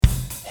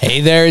Hey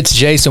there, it's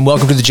Jason.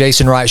 Welcome to the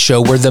Jason Wright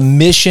Show, where the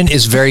mission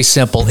is very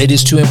simple. It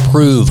is to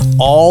improve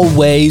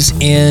always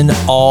in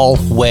all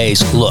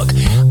ways. Look,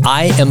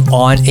 I am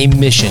on a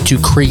mission to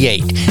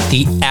create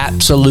the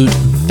absolute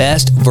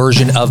best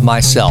version of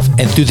myself.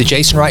 And through the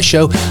Jason Wright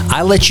Show,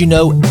 I let you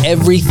know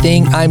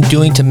everything I'm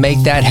doing to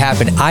make that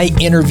happen. I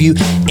interview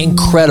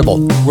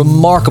incredible,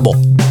 remarkable,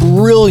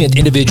 brilliant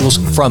individuals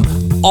from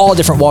all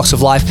different walks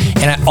of life.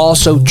 And I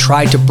also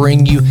try to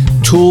bring you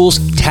tools,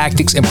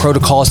 tactics, and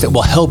protocols that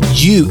will help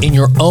you in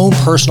your own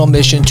personal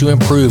mission to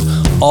improve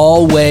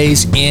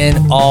always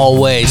in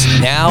all ways.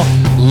 Now,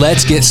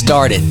 let's get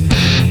started.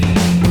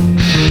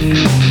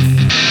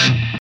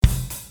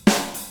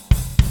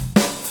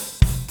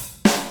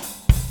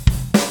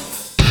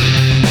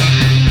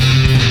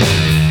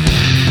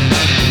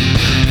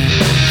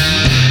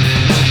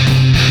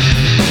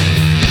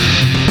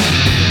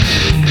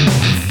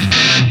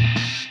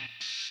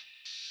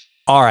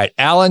 All right,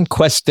 Alan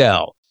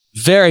Questel.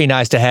 Very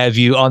nice to have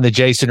you on the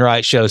Jason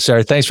Wright Show,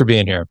 sir. Thanks for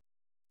being here.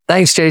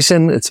 Thanks,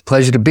 Jason. It's a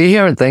pleasure to be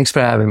here, and thanks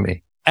for having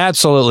me.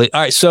 Absolutely.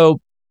 All right,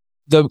 so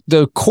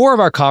the core of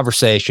our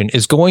conversation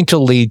is going to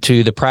lead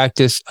to the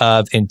practice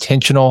of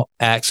intentional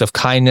acts of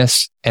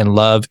kindness and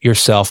love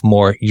yourself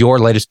more, your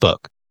latest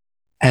book.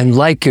 And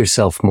like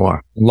yourself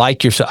more.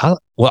 Like yourself.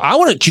 I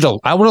want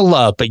to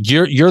love, but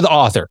you're the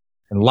author.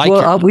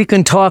 And we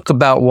can talk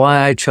about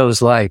why I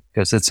chose like,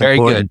 because it's very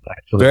important. Good.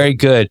 Actually. Very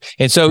good.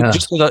 And so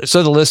just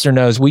so the listener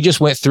knows, we just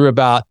went through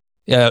about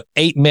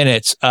 8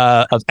 minutes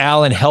of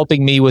Alan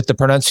helping me with the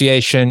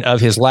pronunciation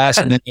of his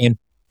last name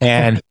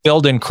and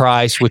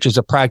Feldenkrais, which is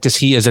a practice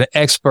he is an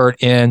expert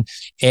in.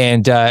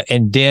 And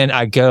then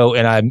I go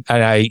and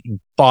I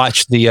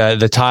botch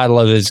the title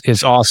of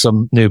his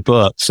awesome new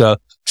book. So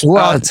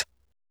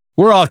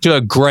we're off to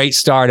a great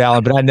start,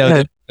 Alan, but I know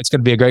that it's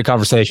going to be a great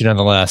conversation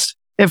nonetheless.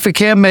 If we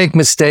can't make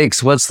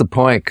mistakes, what's the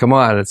point? Come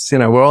on. It's,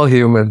 we're all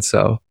human.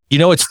 So,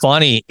 it's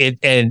funny.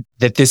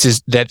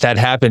 That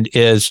happened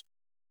is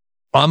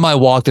on my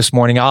walk this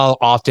morning, I'll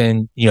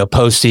often,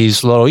 post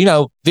these little,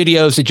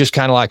 videos that just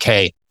kind of like,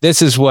 hey,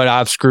 this is what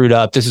I've screwed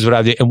up. This is what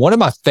I did. And one of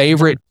my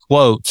favorite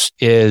quotes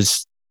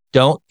is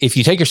if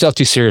you take yourself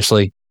too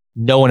seriously,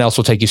 no one else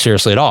will take you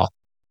seriously at all.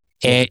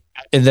 And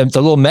the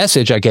little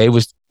message I gave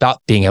was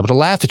about being able to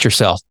laugh at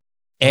yourself.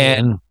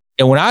 And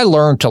when I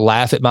learned to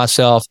laugh at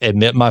myself,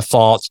 admit my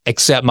faults,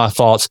 accept my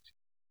faults,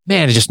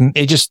 man,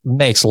 it just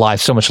makes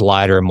life so much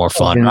lighter and more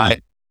fun,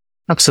 right?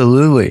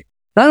 Absolutely.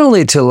 Not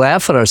only to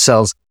laugh at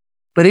ourselves,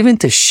 but even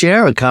to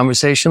share a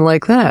conversation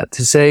like that,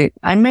 to say,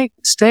 I make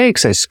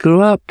mistakes, I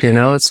screw up,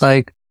 it's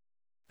like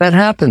that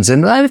happens.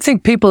 And I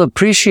think people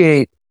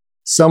appreciate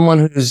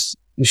someone who's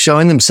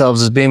showing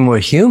themselves as being more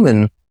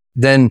human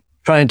than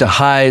trying to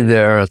hide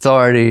their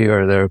authority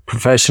or their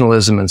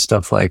professionalism and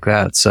stuff like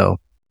that. So,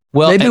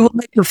 maybe we'll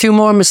make a few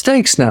more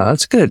mistakes now.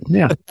 That's good.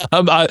 Yeah.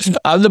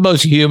 I'm the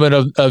most human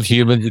of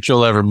humans that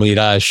you'll ever meet.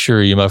 I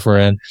assure you, my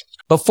friend.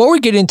 Before we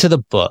get into the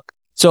book,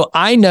 so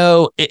I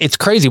know it's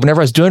crazy.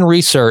 Whenever I was doing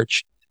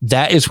research,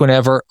 that is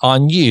whenever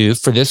on you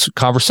for this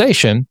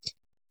conversation,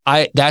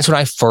 that's when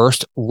I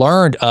first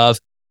learned of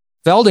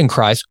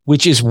Feldenkrais,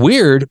 which is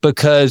weird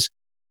because,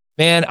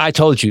 man, I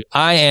told you,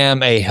 I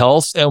am a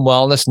health and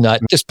wellness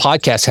nut. This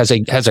podcast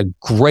has a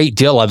great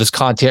deal of its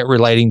content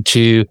relating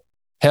to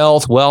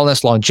health,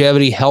 wellness,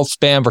 longevity, health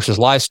span versus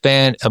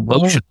lifespan,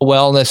 emotional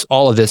wellness,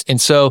 all of this.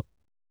 And so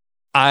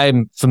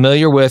I'm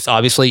familiar with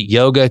obviously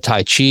yoga,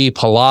 Tai Chi,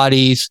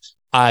 Pilates,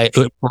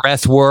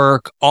 breath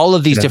work, all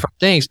of these different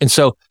things. And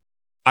so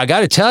I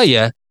got to tell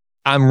you,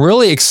 I'm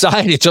really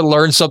excited to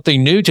learn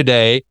something new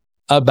today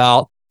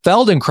about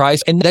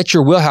Feldenkrais, and that's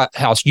your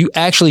wheelhouse. You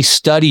actually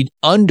studied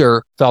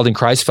under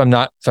Feldenkrais, if I'm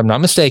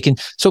not mistaken.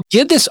 So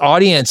give this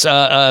audience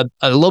a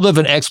little bit of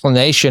an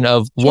explanation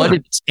of what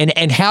it's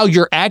and how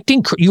you're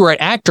acting. You were an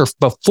actor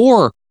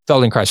before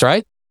Feldenkrais,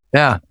 right?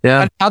 Yeah.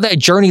 How that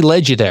journey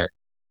led you there.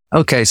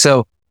 Okay,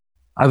 so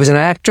I was an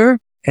actor,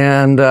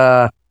 and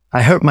I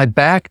hurt my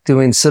back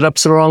doing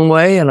sit-ups the wrong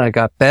way, and I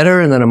got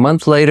better. And then a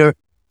month later,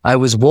 I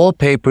was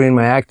wallpapering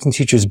my acting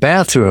teacher's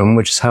bathroom,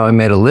 which is how I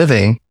made a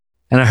living.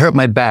 And I hurt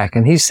my back.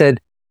 And he said,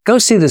 go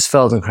see this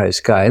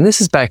Feldenkrais guy. And this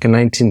is back in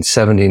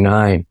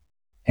 1979.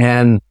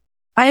 And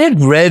I had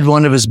read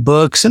one of his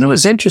books and it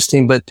was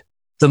interesting, but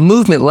the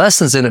movement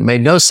lessons in it made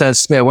no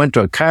sense to me. I went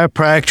to a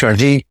chiropractor and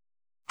he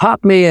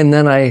popped me and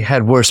then I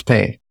had worse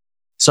pain.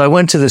 So I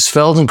went to this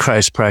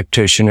Feldenkrais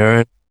practitioner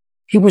and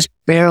he was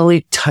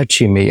barely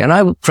touching me. And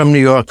I'm from New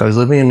York. I was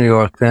living in New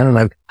York then.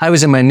 And I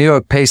was in my New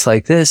York pace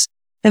like this.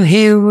 And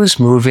he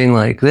was moving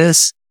like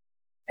this.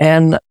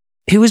 And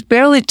he was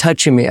barely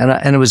touching me,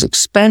 and it was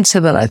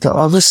expensive, and I thought,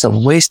 oh, this is a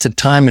waste of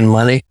time and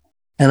money.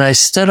 And I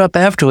stood up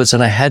afterwards,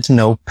 and I had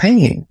no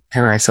pain.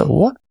 And I thought,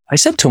 what? I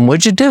said to him,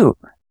 what'd you do?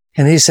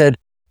 And he said,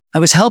 I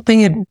was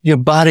helping your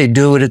body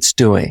do what it's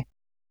doing.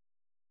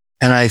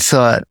 And I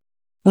thought,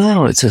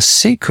 oh, it's a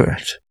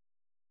secret.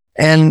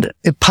 And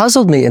it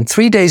puzzled me. And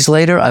 3 days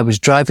later, I was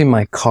driving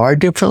my car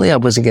differently. I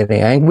wasn't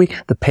getting angry.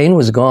 The pain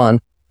was gone.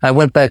 I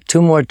went back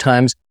 2 more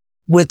times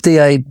with the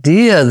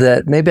idea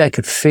that maybe I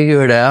could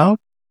figure it out.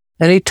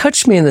 And he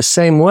touched me in the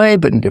same way,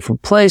 but in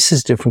different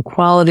places, different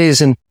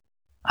qualities. And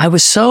I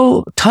was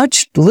so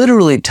touched,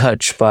 literally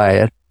touched by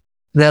it,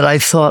 that I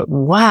thought,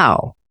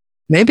 wow,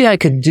 maybe I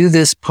could do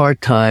this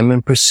part-time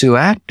and pursue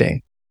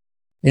acting.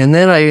 And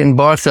then I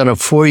embarked on a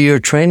 4-year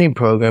training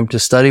program to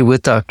study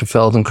with Dr.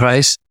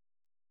 Feldenkrais.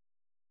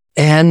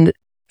 And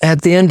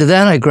at the end of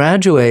that, I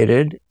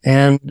graduated,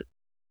 and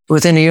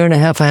within a year and a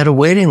half, I had a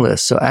waiting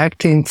list. So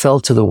acting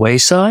fell to the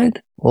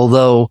wayside,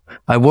 although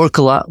I work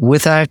a lot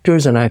with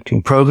actors and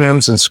acting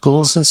programs and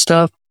schools and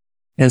stuff.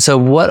 And so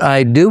what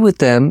I do with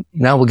them,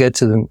 now we'll get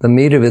to the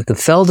meat of it, the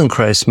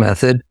Feldenkrais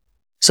method.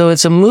 So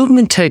it's a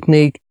movement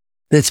technique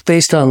that's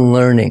based on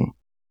learning.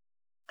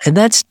 And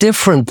that's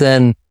different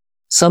than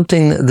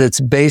something that's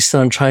based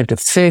on trying to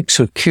fix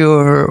or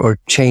cure or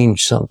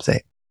change something.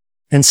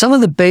 And some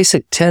of the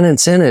basic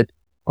tenets in it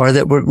are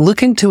that we're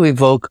looking to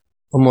evoke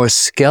a more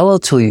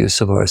skeletal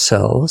use of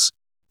ourselves.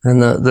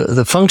 And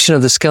the function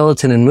of the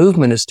skeleton in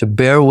movement is to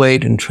bear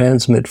weight and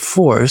transmit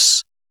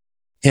force.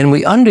 And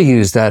we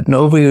underuse that and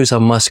overuse our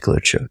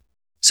musculature.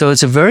 So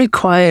it's a very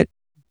quiet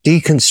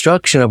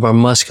deconstruction of our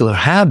muscular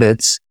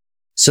habits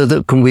so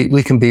that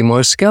we can be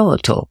more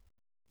skeletal.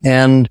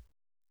 And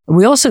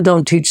we also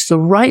don't teach the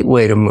right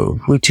way to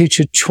move. We teach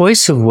a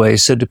choice of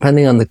ways. So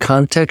depending on the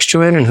context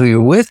you're in and who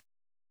you're with,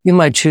 you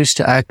might choose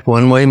to act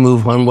one way,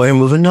 move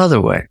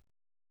another way.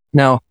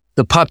 Now,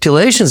 the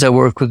populations I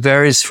work with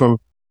varies from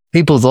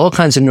people with all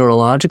kinds of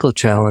neurological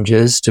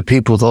challenges to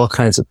people with all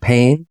kinds of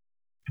pain,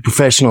 to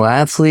professional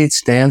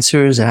athletes,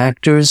 dancers,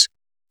 actors,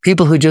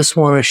 people who just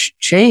want to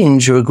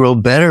change or grow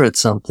better at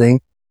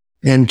something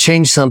and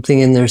change something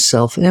in their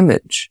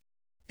self-image.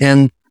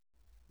 And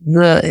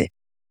there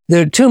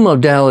are two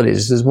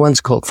modalities. There's one's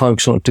called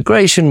functional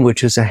integration,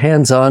 which is a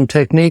hands-on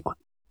technique,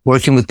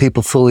 working with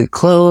people fully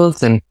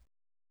clothed. And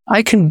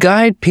I can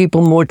guide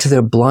people more to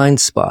their blind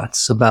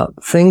spots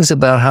about things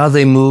about how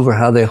they move or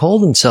how they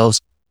hold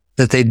themselves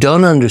that they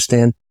don't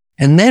understand,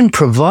 and then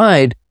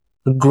provide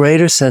a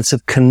greater sense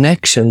of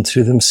connection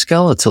through them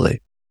skeletally.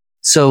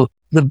 So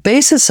the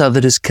basis of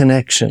it is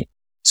connection.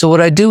 So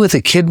what I do with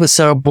a kid with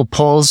cerebral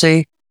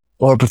palsy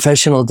or a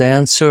professional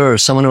dancer or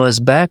someone who has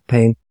back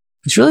pain,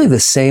 it's really the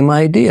same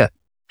idea.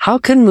 How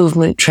can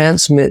movement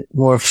transmit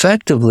more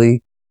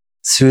effectively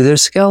through their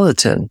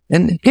skeleton?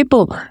 And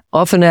people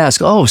often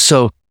ask, oh,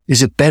 so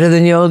is it better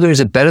than yoga?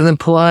 Is it better than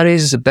Pilates?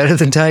 Is it better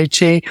than Tai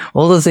Chi?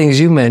 All the things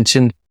you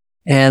mentioned.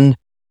 And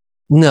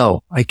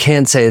no, I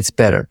can't say it's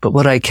better. But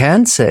what I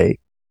can say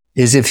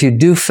is if you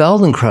do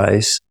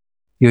Feldenkrais,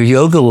 your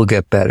yoga will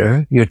get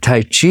better. Your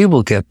Tai Chi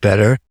will get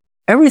better.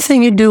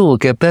 Everything you do will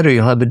get better.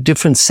 You'll have a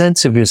different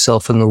sense of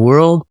yourself in the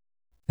world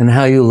and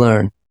how you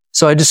learn.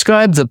 So I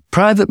described the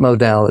private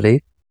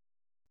modality.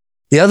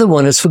 The other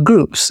one is for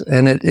groups,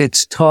 and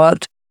it's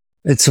taught,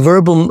 it's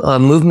verbal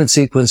movement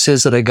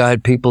sequences that I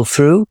guide people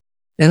through,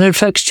 and it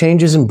affects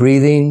changes in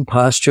breathing,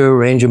 posture,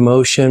 range of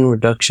motion,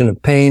 reduction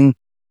of pain,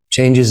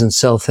 changes in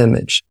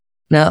self-image.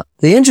 Now,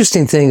 the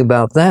interesting thing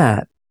about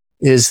that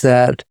is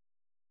that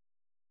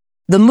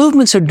the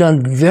movements are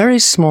done very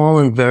small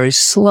and very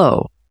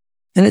slow.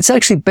 And it's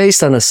actually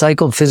based on a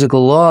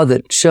psychophysical law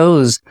that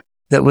shows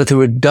that with a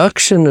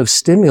reduction of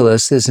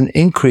stimulus, there's an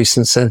increase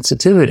in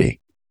sensitivity.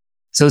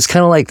 So it's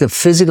kind of like the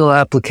physical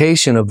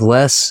application of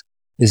less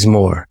is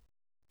more,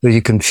 where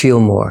you can feel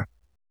more.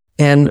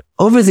 And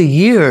over the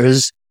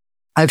years,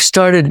 I've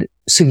started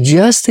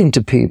suggesting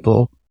to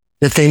people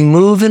that they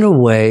move in a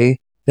way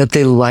that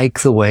they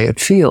like the way it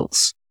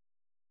feels.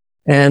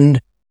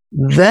 And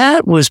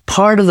that was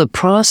part of the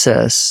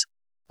process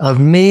of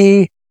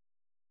me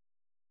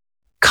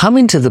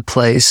coming to the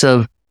place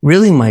of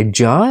really my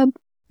job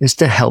is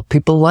to help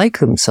people like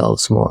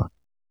themselves more.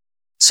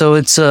 So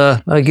it's,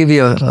 I'll give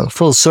you a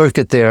full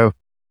circuit there,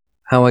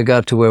 how I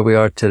got to where we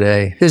are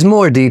today. There's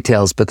more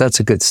details, but that's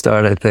a good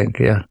start, I think.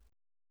 Yeah.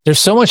 There's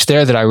so much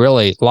there that I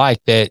really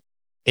like that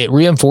it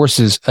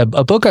reinforces a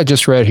book I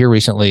just read here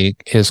recently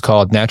is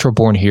called Natural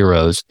Born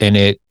Heroes. And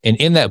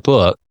in that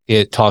book,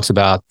 it talks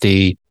about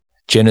the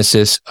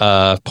genesis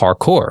of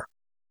parkour.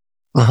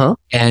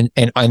 And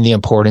the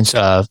importance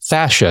of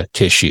fascia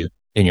tissue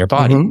in your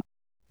body.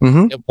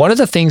 One of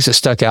the things that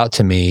stuck out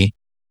to me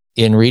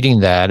in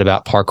reading that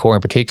about parkour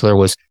in particular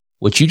was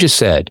what you just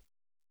said.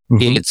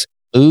 It's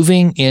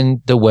moving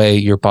in the way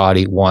your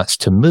body wants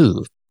to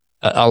move.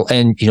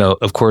 And,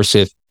 of course,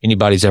 if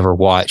anybody's ever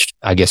watched,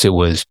 I guess it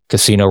was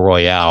Casino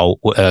Royale,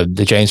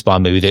 the James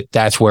Bond movie,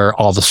 that's where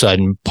all of a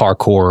sudden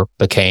parkour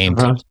became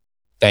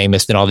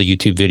famous in all the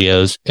YouTube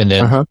videos. And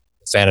then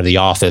fan of The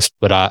Office,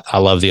 but I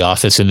love The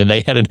Office. And then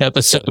they had an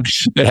episode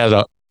that has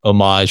a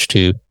homage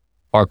to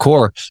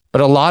parkour.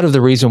 But a lot of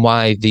the reason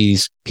why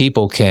these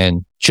people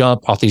can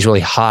jump off these really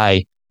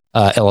high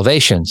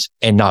elevations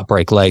and not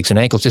break legs and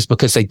ankles is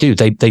because they do.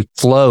 They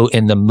flow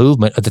in the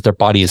movement that their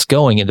body is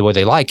going in the way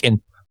they like. And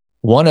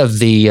one of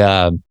the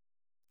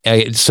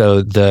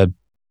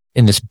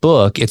in this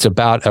book, it's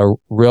about a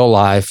real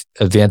life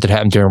event that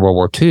happened during World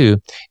War II.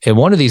 And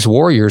one of these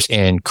warriors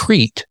in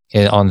Crete,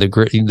 on the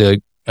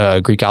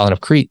Greek island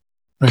of Crete,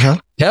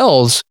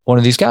 tells one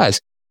of these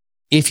guys,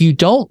 if you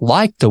don't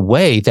like the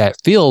way that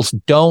feels,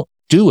 don't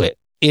do it.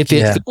 If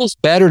it feels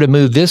better to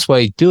move this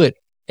way, do it.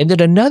 And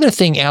then another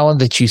thing, Alan,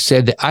 that you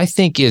said that I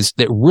think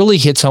that really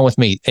hits home with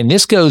me, and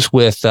this goes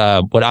with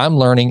what I'm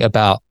learning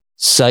about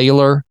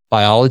cellular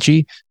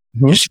biology,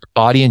 just your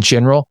body in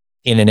general,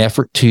 in an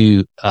effort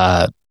to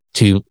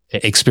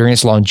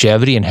experience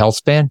longevity and health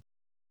span,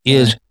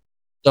 is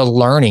the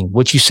learning.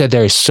 What you said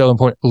there is so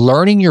important.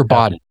 Learning your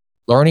body,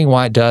 learning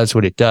why it does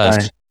what it does.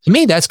 Right. To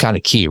me, that's kind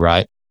of key,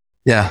 right?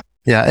 Yeah.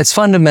 Yeah. It's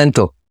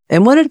fundamental.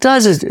 And what it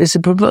does is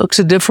it provokes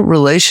a different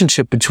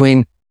relationship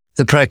between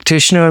the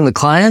practitioner and the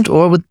client,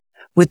 or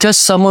with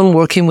just someone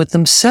working with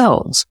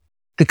themselves.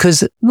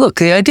 Because look,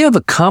 the idea of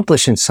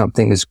accomplishing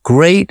something is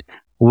great,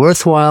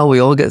 worthwhile. We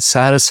all get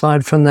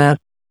satisfied from that.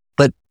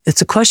 But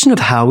it's a question of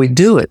how we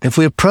do it. If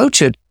we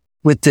approach it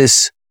with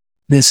this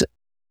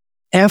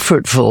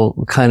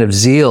effortful kind of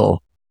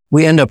zeal,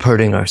 we end up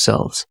hurting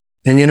ourselves.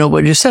 And you know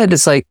what you said?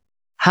 It's like,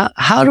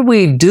 how do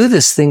we do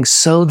this thing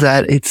so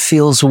that it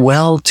feels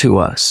well to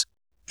us,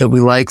 that we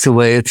like the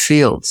way it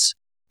feels?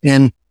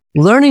 And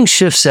learning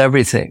shifts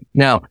everything.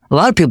 Now, a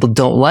lot of people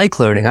don't like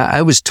learning.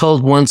 I was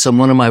told once on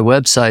one of my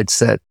websites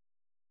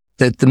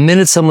that the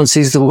minute someone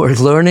sees the word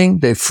learning,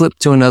 they flip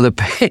to another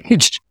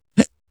page.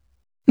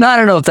 Now, I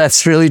don't know if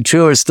that's really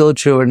true or still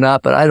true or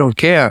not, but I don't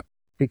care,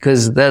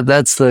 because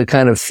that's the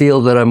kind of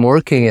field that I'm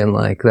working in,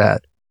 like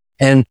that.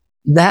 And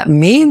that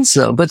means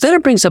though, but then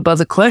it brings up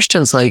other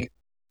questions like,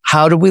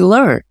 how do we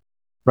learn?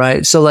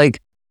 Right? So like,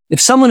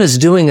 if someone is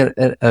doing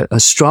a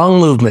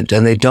strong movement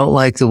and they don't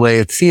like the way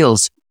it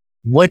feels,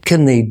 what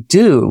can they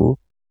do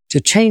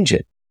to change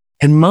it?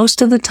 And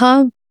most of the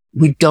time,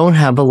 we don't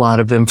have a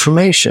lot of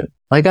information.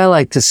 Like, I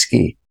like to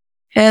ski.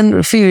 And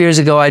a few years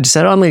ago, I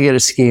decided, I'm going to get a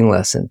skiing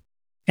lesson.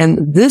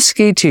 And this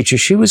ski teacher,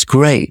 she was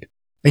great.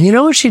 And you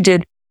know what she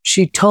did?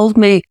 She told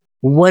me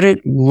what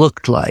it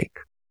looked like,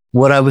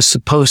 what I was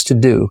supposed to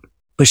do,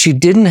 but she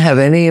didn't have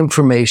any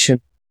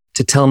information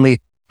to tell me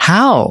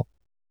how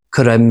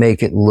could I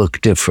make it look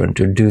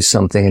different or do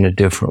something in a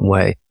different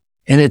way.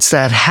 And it's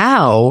that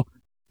how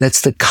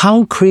that's the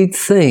concrete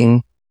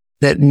thing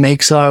that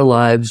makes our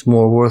lives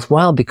more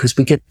worthwhile, because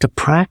we get to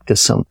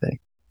practice something.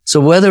 So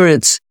whether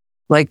it's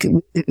like,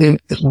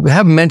 we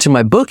haven't mentioned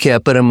my book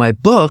yet, but in my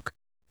book,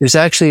 there's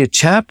actually a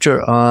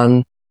chapter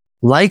on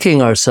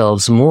liking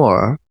ourselves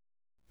more,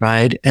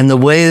 right? And the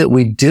way that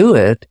we do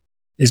it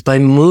is by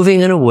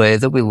moving in a way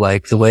that we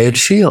like the way it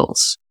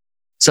feels.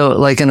 So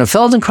like in a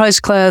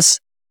Feldenkrais class,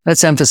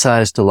 that's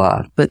emphasized a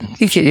lot. But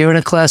you're in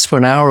a class for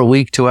an hour, a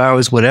week, 2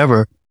 hours,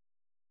 whatever.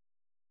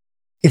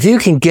 If you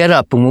can get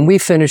up, and when we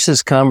finish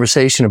this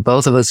conversation, and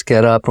both of us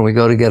get up and we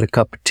go to get a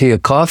cup of tea or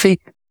coffee,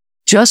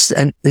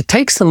 and it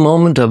takes the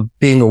moment of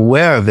being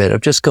aware of it,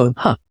 of just going,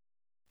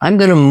 I'm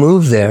going to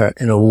move there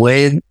in a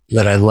way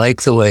that I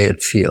like the way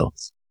it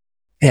feels.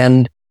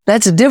 And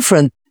that's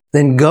different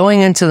than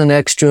going into the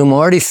next room,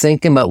 already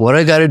thinking about what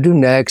I got to do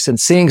next, and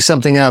seeing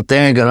something out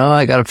there and going,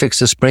 I got to fix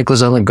the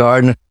sprinklers on the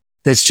garden.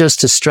 That's just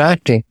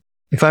distracting.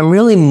 If I'm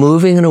really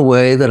moving in a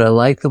way that I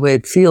like the way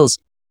it feels,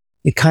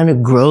 it kind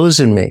of grows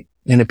in me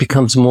and it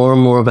becomes more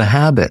and more of a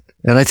habit.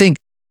 And I think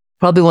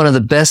probably one of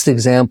the best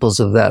examples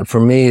of that for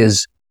me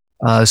is,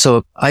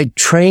 so I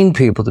train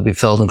people to be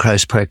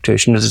Feldenkrais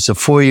practitioners. It's a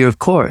 4-year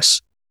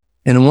course.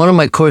 And in one of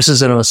my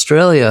courses in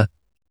Australia,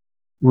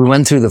 we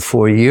went through the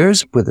 4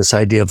 years with this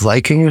idea of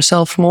liking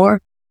yourself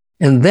more.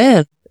 And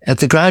then at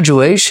the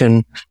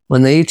graduation,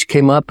 when they each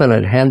came up and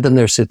I'd hand them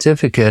their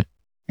certificate,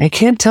 I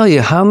can't tell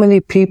you how many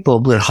people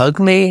would hug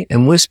me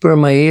and whisper in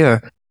my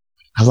ear,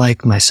 I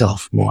like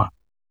myself more.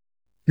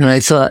 And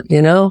I thought,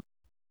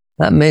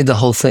 that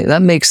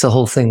makes the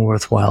whole thing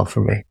worthwhile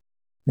for me.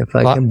 If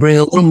I can bring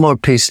a little more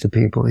peace to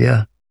people.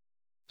 Yeah.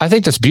 I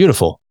think that's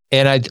beautiful.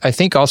 And I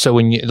think also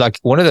when you, like,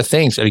 one of the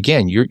things that,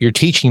 again, you're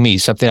teaching me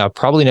something I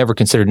probably never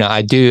considered. Now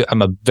I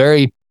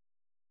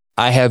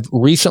have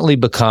recently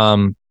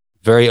become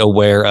very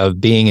aware of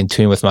being in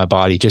tune with my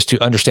body, just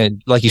to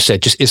understand, like you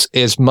said, just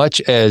as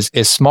much as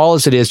small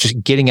as it is,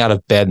 just getting out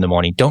of bed in the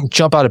morning. Don't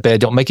jump out of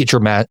bed. Don't make it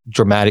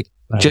dramatic.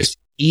 Right. Just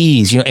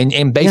ease,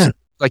 and basically,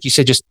 like you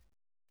said, just,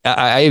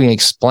 I even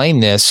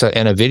explained this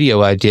in a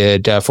video I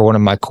did for one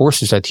of my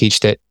courses I teach,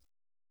 that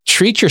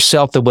treat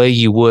yourself the way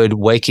you would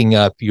waking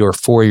up your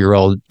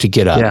 4-year-old to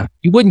get up. Yeah.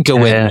 You wouldn't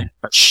go in and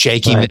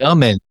shaking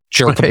them and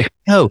jerk them.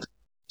 No,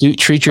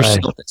 treat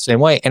yourself the same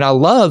way. And I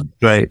love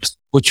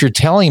what you're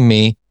telling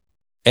me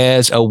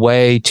as a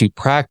way to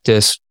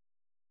practice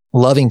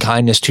loving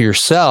kindness to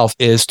yourself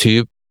is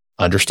to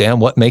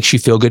understand what makes you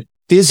feel good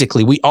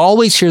physically. We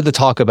always hear the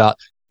talk about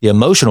the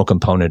emotional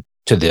component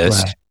to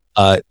this,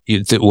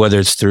 whether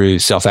it's through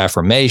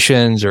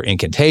self-affirmations or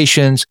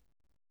incantations.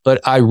 But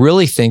I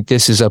really think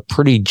this is a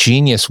pretty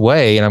genius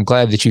way, and I'm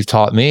glad that you've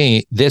taught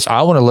me this.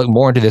 I want to look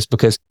more into this,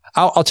 because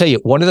I'll tell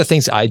you, one of the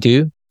things I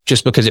do,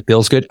 just because it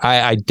feels good,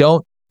 I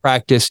don't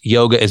practice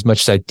yoga as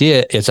much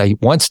as I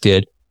once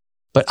did,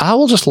 but I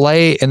will just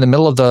lay in the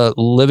middle of the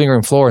living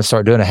room floor and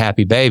start doing a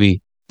happy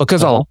baby,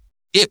 because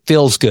it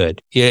feels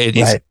good. It's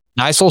a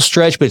nice little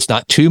stretch, but it's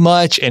not too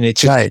much. And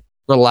it's just,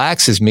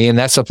 relaxes me. And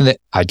that's something that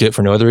I do it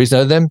for no other reason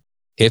other than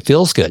it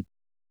feels good.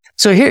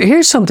 So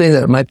here's something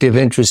that might be of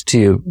interest to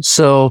you.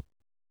 So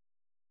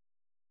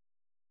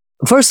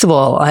first of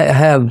all, I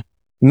have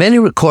many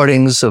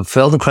recordings of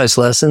Feldenkrais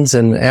lessons,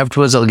 and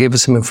afterwards I'll give you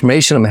some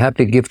information. I'm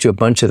happy to gift you a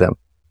bunch of them.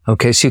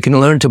 Okay, so you can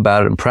learn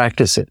about it and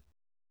practice it.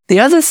 The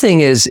other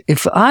thing is,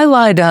 if I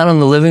lie down on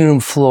the living room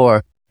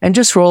floor and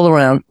just roll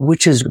around,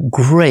 which is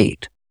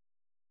great,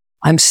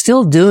 I'm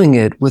still doing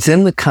it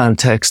within the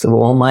context of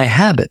all my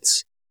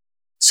habits.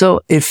 So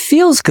it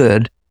feels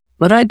good,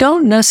 but I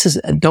don't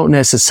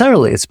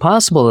necessarily. It's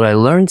possible that I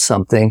learned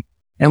something.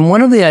 And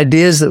one of the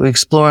ideas that we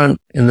explore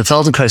in the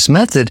Feldenkrais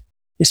method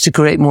is to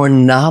create more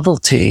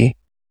novelty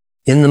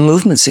in the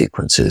movement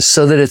sequences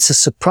so that it's a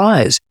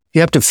surprise.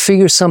 You have to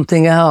figure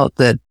something out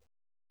that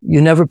you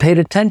never paid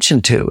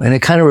attention to. And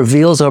it kind of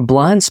reveals our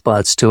blind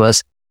spots to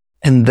us.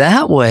 And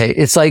that way,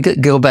 it's like,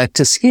 go back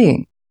to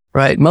skiing,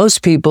 right?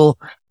 Most people,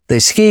 they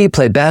ski,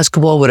 play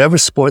basketball, whatever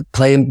sport,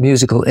 play a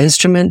musical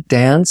instrument,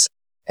 dance.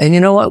 And you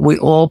know what? We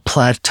all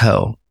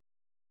plateau.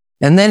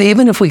 And then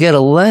even if we get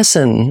a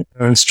lesson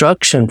or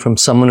instruction from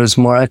someone who's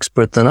more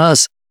expert than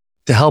us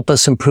to help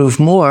us improve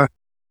more,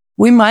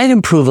 we might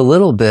improve a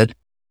little bit,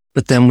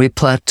 but then we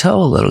plateau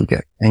a little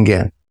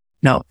again.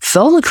 Now,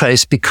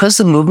 Feldenkrais, because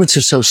the movements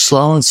are so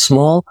slow and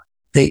small,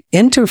 they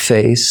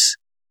interface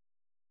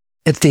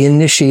at the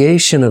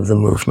initiation of the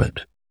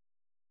movement.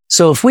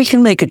 So if we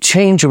can make a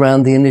change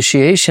around the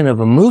initiation of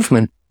a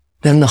movement,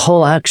 then the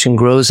whole action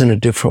grows in a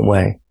different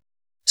way.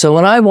 So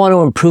when I want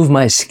to improve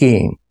my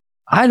skiing,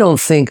 I don't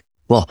think,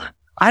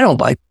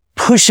 I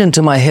push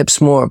into my hips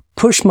more,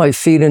 push my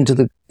feet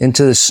into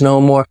the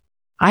snow more.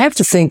 I have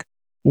to think,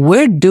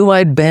 where do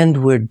I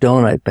bend? Where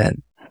don't I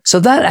bend? So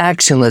that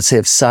action, let's say,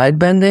 of side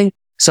bending,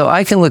 so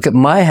I can look at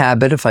my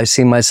habit if I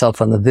see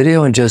myself on the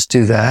video and just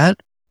do that,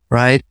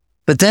 right?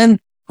 But then,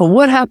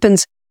 what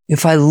happens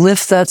if I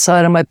lift that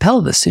side of my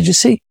pelvis? Did you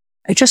see?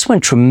 I just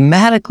went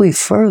dramatically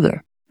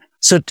further.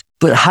 So,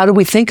 but how do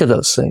we think of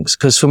those things?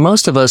 Because for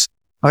most of us,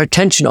 our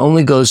attention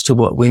only goes to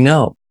what we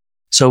know.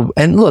 So,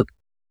 and look,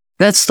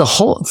 that's the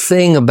whole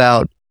thing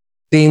about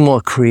being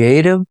more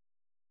creative,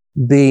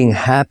 being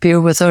happier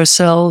with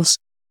ourselves,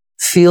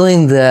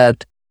 feeling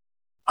that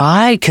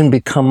I can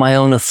become my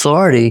own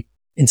authority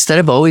instead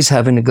of always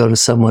having to go to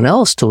someone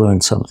else to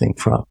learn something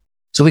from.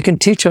 So we can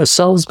teach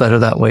ourselves better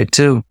that way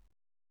too.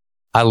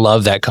 I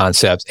love that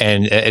concept.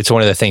 And it's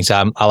one of the things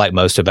I like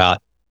most about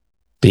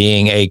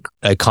being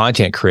a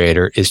content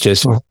creator is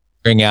just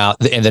bring out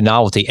the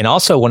novelty. And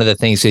also one of the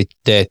things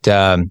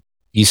that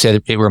you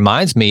said, it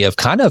reminds me of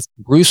kind of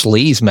Bruce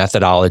Lee's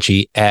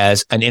methodology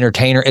as an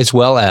entertainer as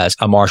well as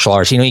a martial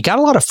artist. You know, he got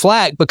a lot of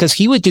flack because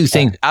he would do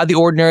things out of the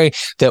ordinary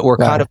that were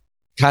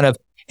kind of,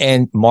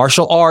 and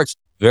martial arts,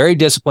 very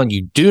disciplined.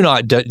 You do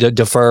not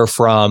defer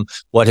from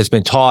what has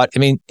been taught. I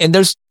mean, and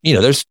there's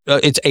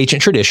it's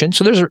ancient tradition.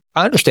 So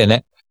I understand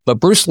that. But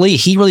Bruce Lee,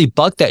 he really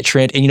bucked that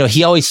trend. And,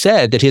 he always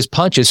said that his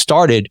punches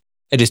started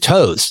at his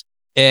toes.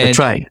 And that's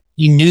right.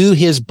 He knew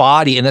his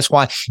body. And that's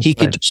why he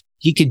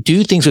could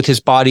do things with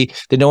his body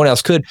that no one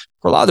else could.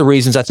 For a lot of the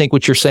reasons, I think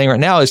what you're saying right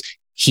now is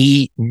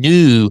he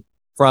knew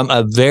from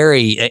a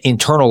very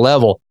internal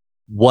level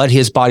what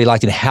his body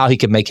liked and how he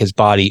could make his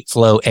body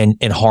flow and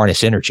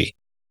harness energy.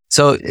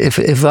 So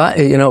if I,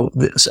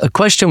 a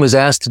question was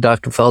asked to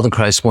Dr.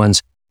 Feldenkrais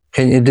once,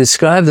 can you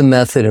describe the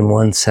method in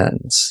one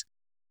sentence?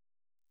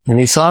 And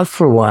he thought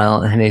for a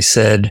while and he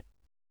said,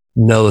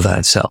 know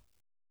thyself.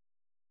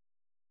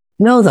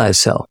 Know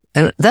thyself.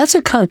 And that's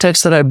a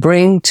context that I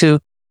bring to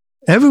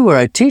everywhere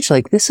I teach.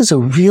 Like, this is a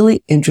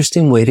really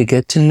interesting way to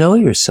get to know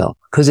yourself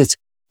because it's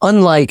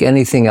unlike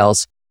anything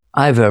else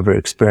I've ever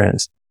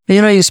experienced.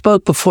 You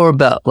spoke before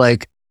about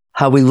like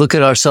how we look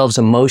at ourselves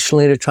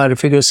emotionally to try to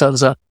figure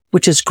ourselves out,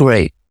 which is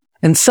great.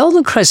 And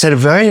Feldenkrais had a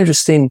very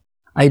interesting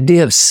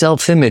idea of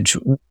self-image,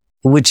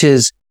 which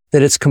is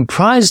that it's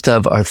comprised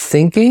of our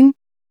thinking,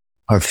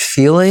 our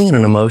feeling in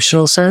an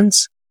emotional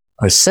sense,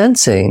 our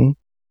sensing,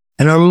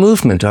 and our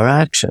movement, our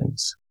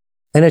actions.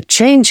 And a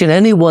change in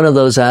any one of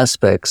those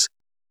aspects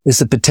is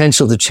the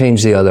potential to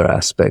change the other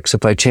aspects.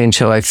 If I change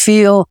how I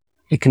feel,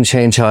 it can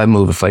change how I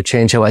move. If I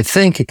change how I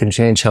think, it can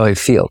change how I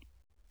feel.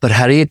 But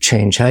how do you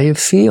change how you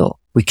feel?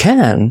 We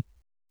can,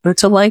 but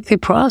it's a lengthy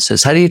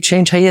process. How do you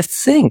change how you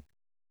think?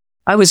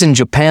 I was in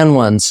Japan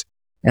once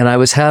and I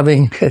was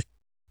having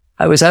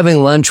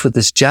lunch with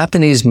this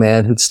Japanese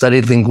man who'd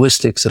studied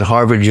linguistics at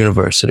Harvard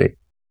University.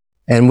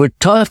 And we're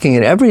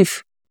talking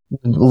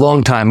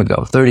long time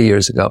ago, 30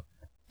 years ago.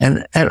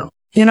 And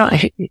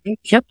he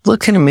kept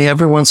looking at me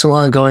every once in a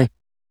while and going,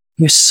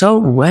 you're so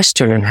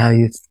Western in how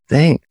you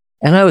think.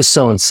 And I was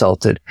so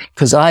insulted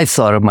because I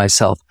thought of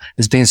myself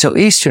as being so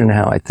Eastern in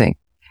how I think.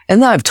 And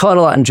then I've taught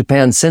a lot in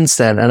Japan since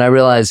then. And I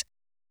realized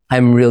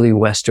I'm really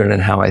Western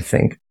in how I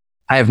think.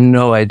 I have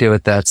no idea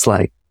what that's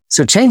like.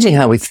 So changing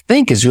how we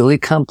think is really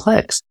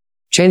complex.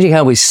 Changing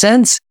how we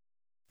sense,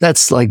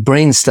 that's like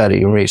brain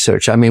study and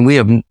research. I mean,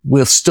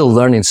 we're still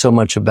learning so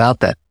much about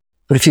that.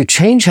 But if you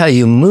change how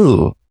you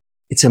move,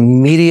 it's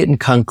immediate and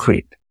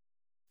concrete.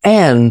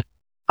 And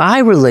I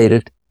relate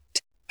it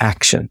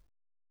action.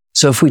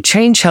 So if we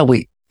change how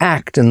we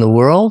act in the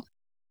world,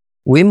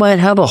 we might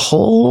have a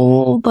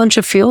whole bunch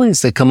of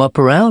feelings that come up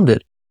around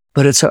it,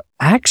 but it's our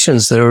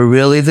actions that are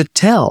really the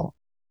tell.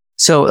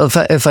 So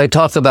if I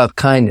talk about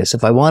kindness,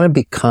 if I want to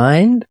be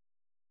kind,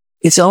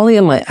 it's only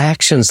in my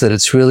actions that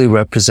it's really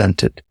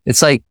represented.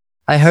 It's like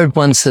I heard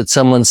once that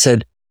someone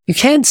said, you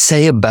can't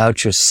say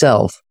about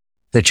yourself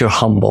that you're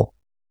humble.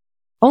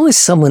 Only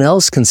someone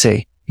else can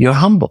say you're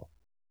humble,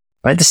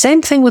 right? The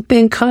same thing with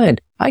being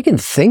kind. I can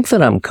think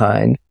that I'm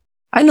kind.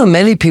 I know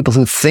many people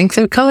who think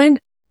they're kind.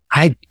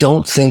 I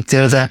don't think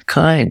they're that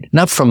kind,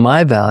 not from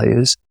my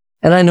values.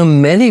 And I know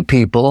many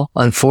people,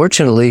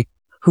 unfortunately,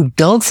 who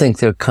don't think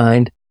they're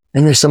kind,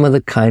 and they're some of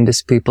the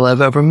kindest people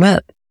I've ever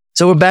met.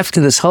 So we're back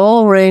to this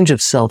whole range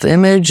of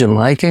self-image and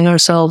liking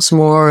ourselves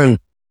more and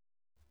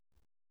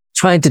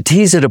trying to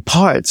tease it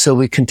apart so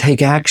we can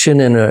take action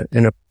in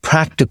a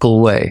practical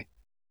way.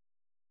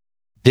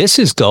 This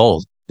is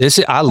gold.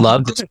 I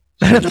love this.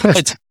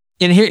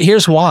 And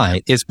here's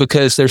why. It's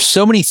because there's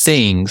so many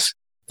things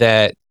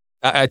that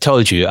I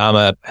told you, I'm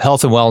a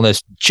health and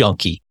wellness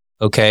junkie.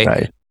 Okay.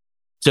 Right.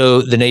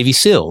 So the Navy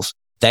SEALs,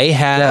 they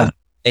have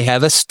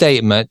a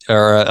statement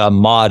or a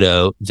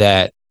motto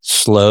that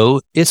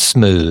slow is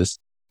smooth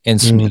and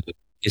smooth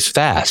is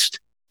fast.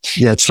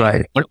 Yeah, that's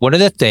right. One of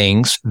the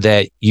things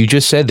that you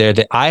just said there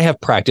that I have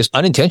practiced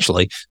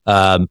unintentionally,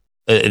 I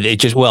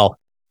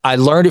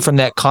learned it from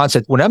that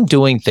concept when I'm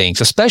doing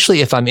things, especially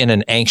if I'm in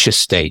an anxious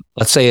state.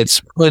 Let's say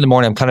it's early in the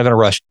morning, I'm kind of in a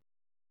rush.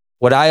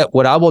 What I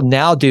will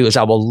now do is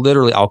I'll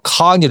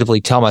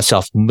cognitively tell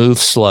myself, move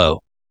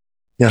slow.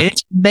 Yeah. And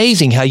it's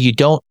amazing how you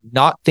don't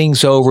knock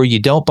things over, you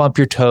don't bump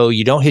your toe,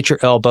 you don't hit your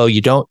elbow,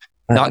 you don't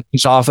knock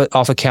things off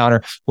a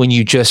counter when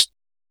you just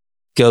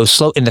go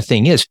slow. And the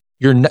thing is,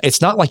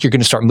 it's not like you're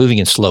going to start moving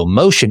in slow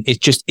motion. It's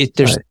just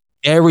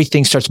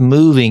everything starts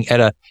moving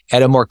at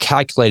a more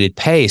calculated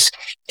pace.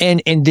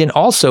 And then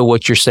also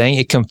what you're saying,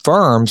 it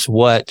confirms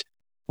what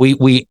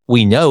we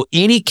know.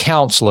 Any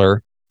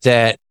counselor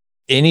that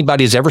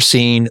anybody has ever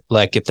seen,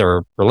 like if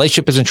their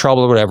relationship is in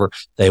trouble or whatever,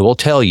 they will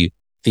tell you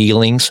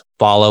feelings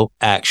follow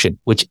action,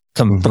 which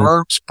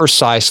confirms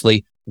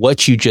precisely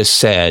what you just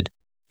said.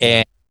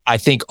 And I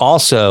think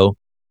also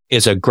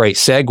is a great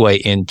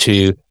segue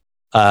into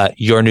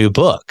your new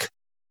book.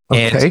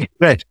 Okay,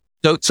 great.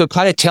 So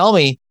kind of tell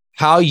me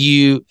how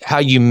you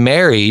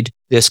married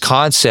this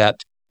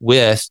concept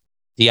with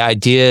the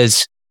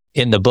ideas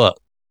in the book.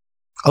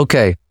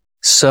 Okay.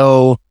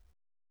 So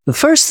the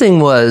first thing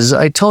was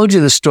I told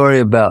you the story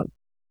about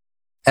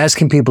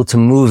asking people to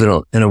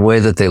move in a way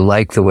that they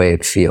like the way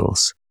it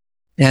feels.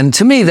 And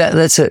to me,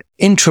 that's an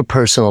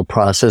intrapersonal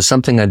process,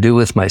 something I do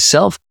with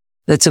myself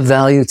that's of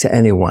value to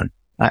anyone.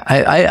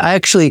 I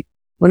actually,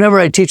 whenever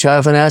I teach, I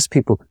often ask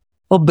people,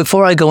 well,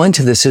 before I go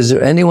into this, is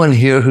there anyone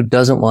here who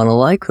doesn't want to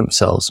like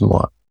themselves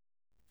more?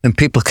 And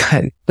people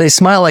they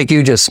smile like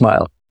you just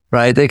smiled,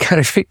 right? They kind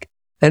of think,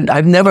 and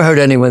I've never heard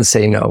anyone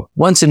say no.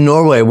 Once in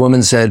Norway, a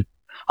woman said,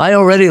 I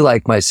already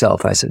like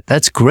myself. I said,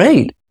 that's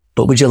great,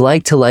 but would you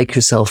like to like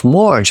yourself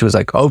more? And she was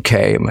like,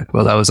 okay. I'm like,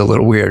 well, that was a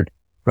little weird,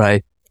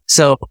 right?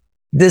 So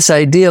this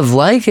idea of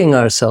liking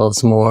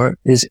ourselves more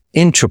is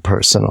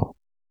intrapersonal.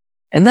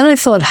 And then I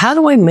thought, how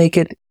do I make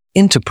it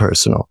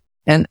interpersonal?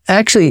 And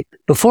actually,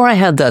 before I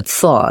had that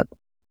thought,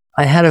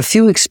 I had a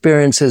few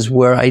experiences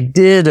where I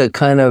did a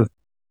kind of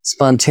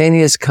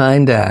spontaneous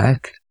kind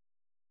act.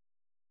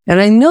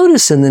 And I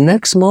noticed in the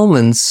next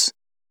moments,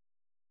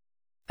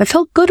 I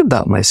felt good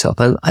about myself.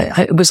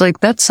 I was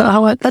like, that's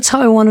how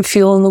I want to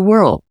feel in the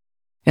world.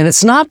 And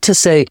it's not to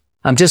say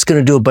I'm just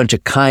going to do a bunch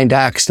of kind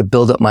acts to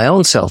build up my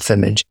own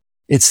self-image.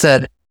 It's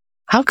that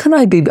how can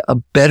I be a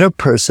better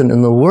person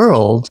in the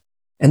world?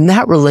 And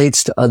that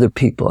relates to other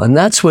people. And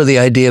that's where the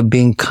idea of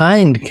being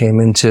kind came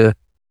into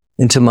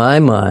my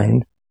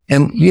mind.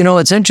 And, you know,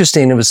 it's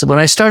interesting. It was when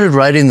I started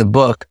writing the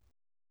book,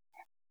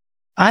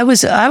 I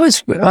was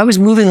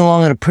moving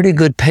along at a pretty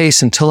good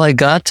pace until I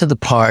got to the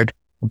part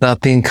about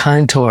being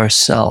kind to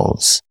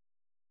ourselves.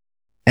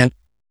 And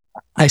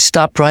I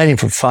stopped writing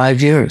for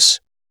 5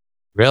 years.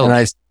 Really? And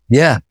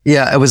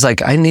I was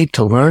like, I need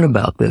to learn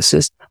about this.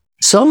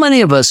 So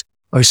many of us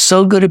are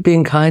so good at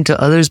being kind to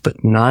others,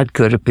 but not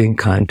good at being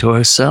kind to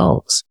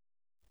ourselves.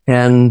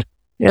 And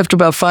after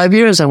about 5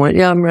 years, I went,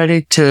 I'm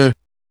ready to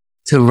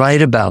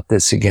write about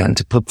this again,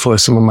 to put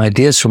forth some of my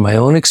ideas from my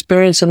own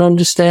experience and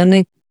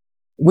understanding,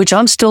 which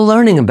I'm still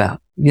learning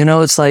about. You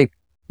know, it's like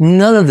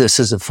none of this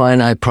is a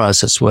finite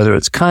process, whether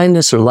it's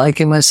kindness or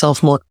liking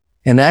myself more.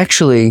 And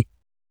actually,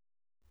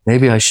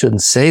 maybe I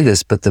shouldn't say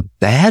this, but the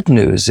bad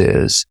news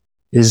is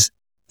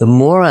the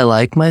more I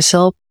like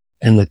myself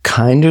and the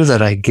kinder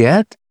that I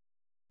get,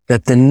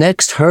 that the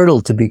next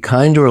hurdle to be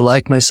kinder or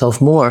like myself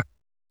more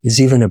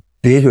is even a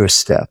bigger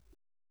step.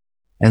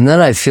 And then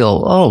I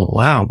feel, oh,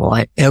 wow, will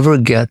I ever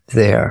get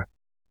there?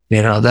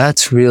 You know,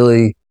 that's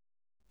really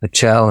a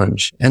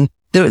challenge. And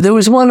there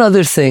was one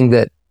other thing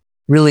that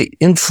really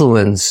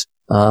influenced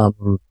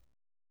the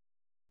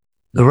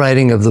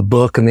writing of the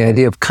book and the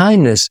idea of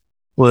kindness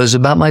was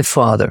about my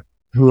father.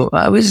 who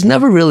I was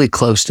never really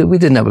close to. We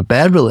didn't have a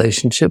bad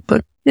relationship,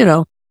 but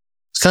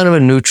it's kind of a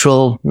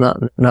neutral, not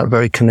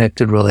very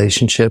connected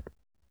relationship.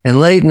 And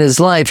late in his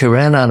life, he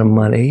ran out of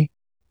money.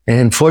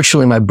 And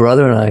fortunately, my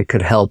brother and I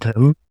could help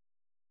him.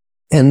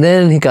 And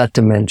then he got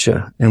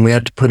dementia and we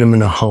had to put him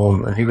in a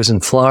home, and he was in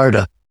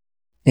Florida.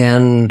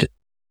 And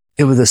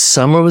the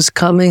summer was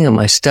coming and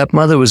my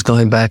stepmother was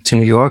going back to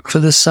New York for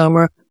the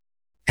summer.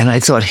 And I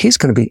thought, he's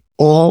going to be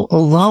all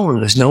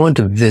alone. There's no one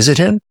to visit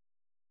him.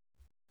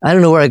 I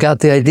don't know where I got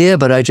the idea,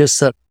 but I just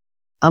thought,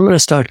 I'm going to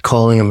start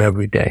calling him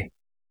every day.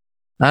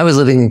 I was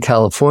living in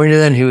California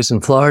then. He was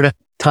in Florida.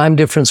 Time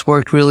difference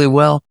worked really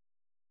well.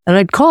 And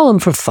I'd call him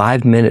for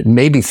 5 minutes,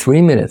 maybe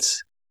 3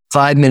 minutes,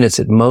 5 minutes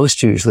at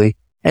most usually.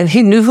 And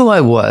he knew who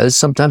I was.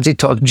 Sometimes he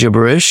talked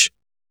gibberish,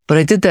 but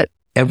I did that.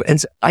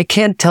 And I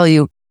can't tell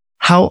you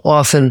how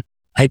often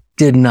I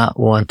did not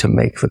want to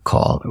make the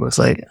call. It was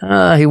like,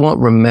 he won't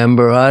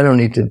remember. I don't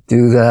need to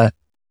do that.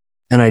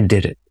 And I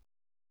did it.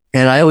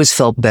 And I always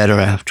felt better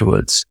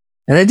afterwards.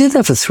 And I did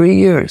that for 3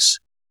 years.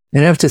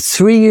 And after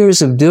 3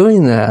 years of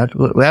doing that,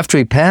 after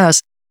he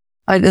passed,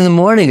 in the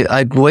morning,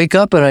 I'd wake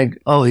up and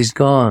he's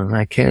gone.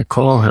 I can't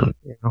call him.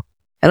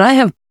 And I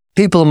have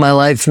people in my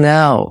life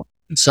now,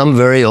 some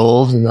very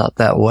old and not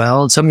that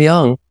well, and some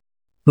young,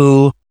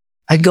 who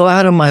I'd go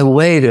out of my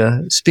way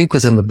to speak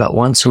with them about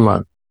once a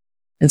month.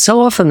 And so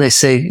often they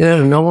say,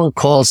 no one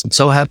calls. I'm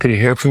so happy to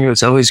hear from you.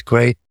 It's always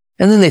great.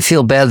 And then they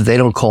feel bad that they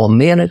don't call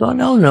me. And I go,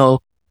 no,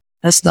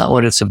 that's not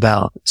what it's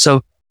about.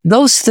 So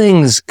those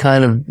things,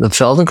 kind of the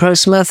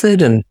Feldenkrais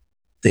method and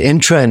the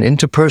intra and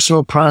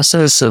interpersonal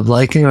process of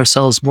liking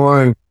ourselves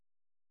more and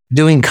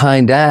doing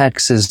kind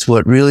acts, is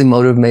what really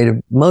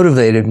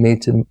motivated me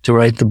to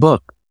write the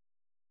book.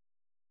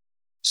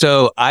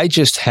 So I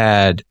just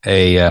had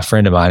a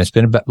friend of mine, it's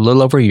been about a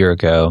little over a year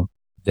ago,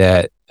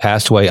 that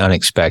passed away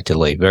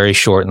unexpectedly, very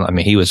short. I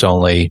mean, he was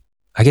only,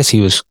 I guess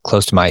he was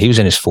close to he was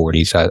in his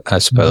 40s, I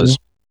suppose.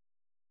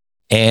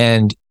 Mm-hmm.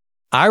 And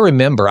I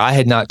remember I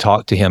had not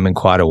talked to him in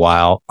quite a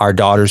while. Our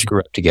daughters grew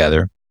up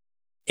together,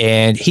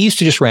 and he used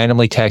to just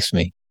randomly text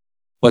me,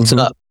 "What's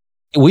up?"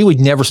 We would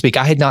never speak.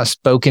 I had not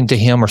spoken to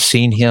him or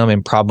seen him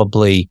in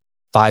probably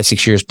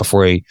 5-6 years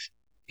before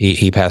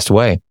he passed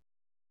away.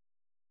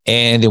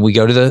 And then we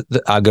go to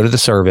I go to the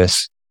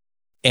service,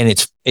 and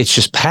it's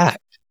just packed.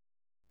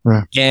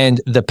 Right.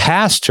 And the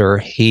pastor,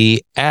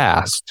 he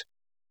asked,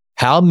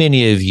 "How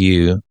many of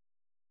you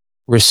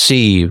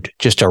received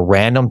just a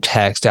random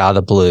text out of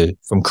the blue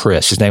from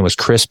Chris?" His name was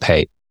Chris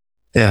Pate.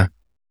 Yeah.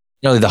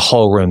 The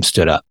whole room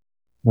stood up.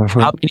 Mm-hmm.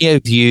 How many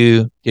of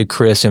you did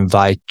Chris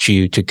invite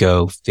you to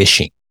go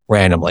fishing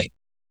randomly?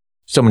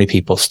 So many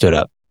people stood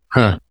up.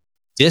 Huh.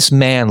 This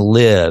man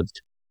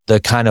lived the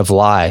kind of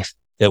life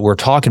that we're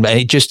talking about.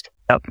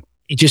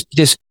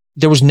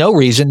 There was no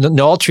reason,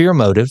 no ulterior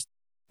motive.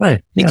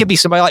 Right. It could be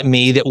somebody like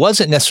me that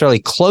wasn't necessarily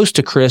close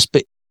to Chris,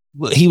 but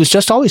he was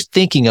just always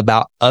thinking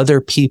about other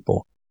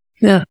people.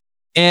 Yeah.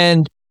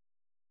 And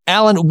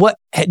Alan, what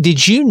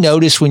did you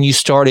notice when you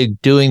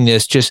started doing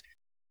this? Just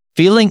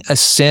feeling a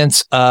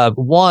sense of,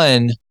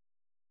 one,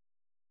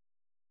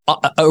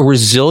 a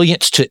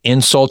resilience to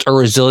insult, or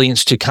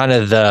resilience to kind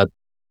of the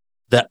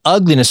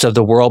ugliness of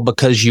the world,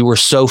 because you were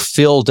so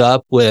filled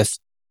up with,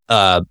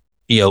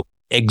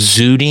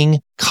 exuding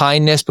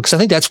kindness. Because I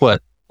think that's what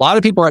a lot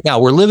of people right now,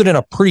 we're living in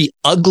a pretty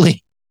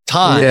ugly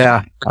time.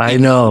 Yeah, I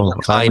know.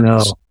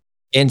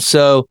 And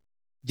so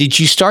did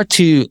you start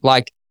to,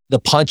 like, the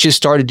punches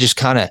started just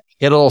kind of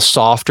hit a little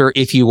softer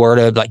if you were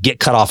to, like, get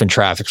cut off in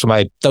traffic?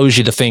 Somebody throws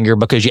you the finger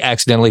because you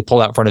accidentally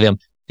pulled out in front of them.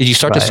 Did you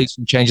start to see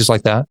some changes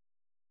like that?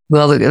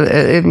 Well,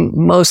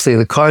 mostly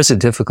the car's a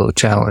difficult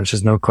challenge.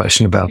 There's no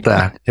question about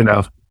that.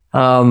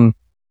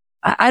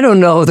 I don't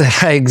know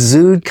that I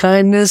exude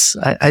kindness.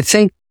 I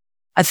think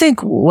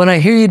when I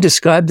hear you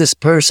describe this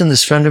person,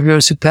 this friend of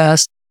yours who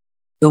passed,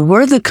 the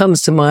word that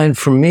comes to mind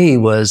for me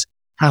was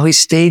how he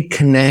stayed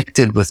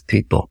connected with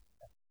people.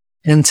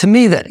 And to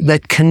me,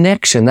 that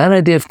connection, that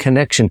idea of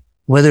connection,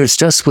 whether it's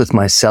just with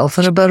myself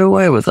in a better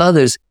way or with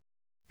others,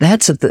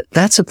 that's at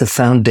the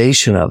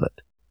foundation of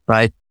it,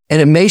 right?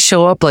 And it may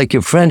show up like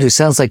your friend, who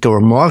sounds like a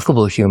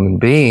remarkable human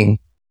being,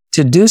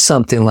 to do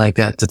something like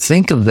that, to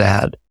think of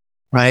that,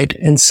 right?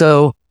 And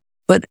so,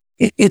 but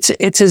it's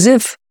as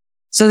if,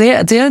 so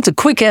the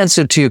quick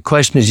answer to your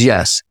question is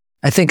yes.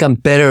 I think I'm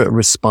better at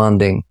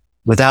responding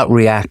without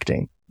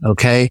reacting.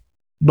 Okay.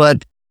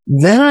 But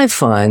then I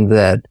find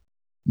that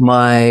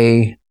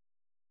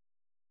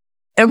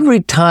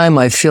every time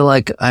I feel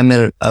like I'm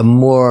at a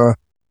more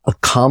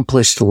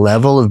accomplished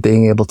level of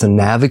being able to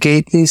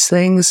navigate these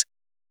things,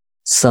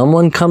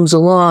 someone comes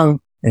along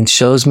and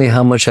shows me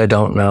how much I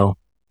don't know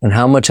and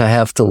how much I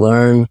have to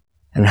learn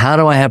and how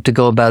do I have to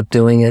go about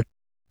doing it.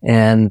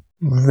 And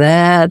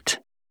that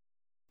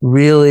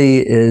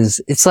really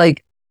is, it's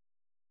like,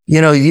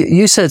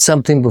 you said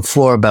something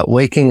before about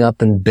waking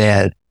up in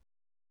bed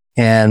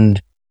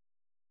and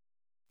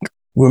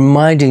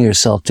reminding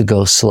yourself to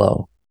go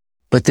slow.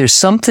 But there's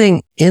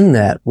something in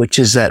that, which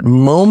is that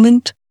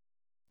moment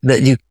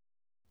that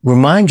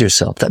remind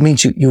yourself. That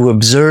means you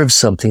observed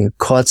something, you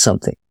caught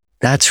something.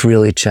 That's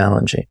really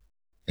challenging.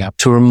 Yeah.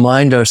 To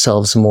remind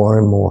ourselves more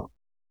and more.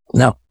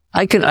 Now,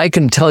 I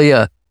can tell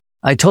you,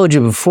 I told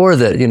you before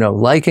that,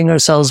 liking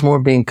ourselves more,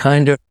 being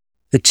kinder,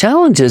 the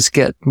challenges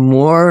get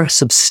more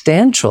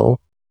substantial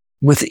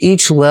with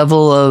each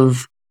level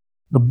of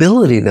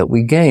ability that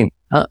we gain.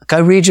 Can I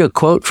read you a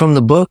quote from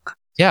the book?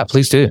 Yeah,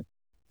 please do.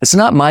 It's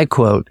not my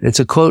quote. It's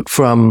a quote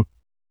from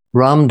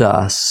Ram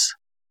Dass,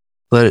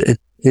 but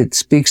it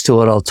speaks to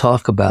what I'll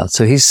talk about.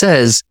 So he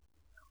says,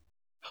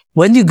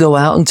 when you go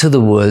out into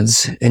the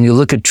woods and you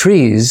look at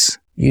trees,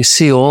 you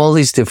see all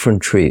these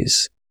different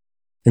trees,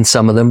 and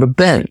some of them are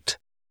bent.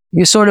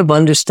 You sort of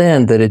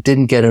understand that it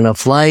didn't get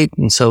enough light,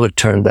 and so it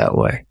turned that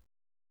way.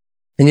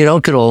 And you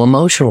don't get all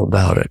emotional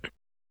about it.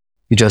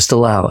 You just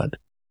allow it.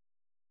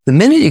 The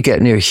minute you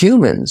get near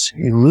humans,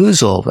 you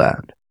lose all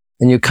that.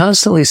 And you're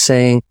constantly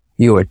saying,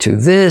 you are to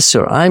this,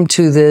 or I'm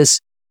to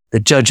this. The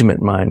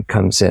judgment mind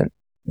comes in.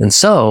 And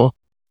so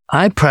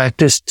I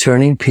practice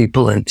turning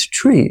people into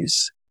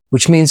trees,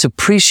 which means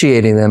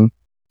appreciating them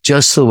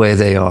just the way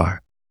they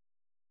are.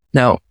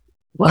 Now,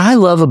 what I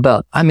love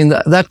about,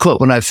 that quote,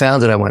 when I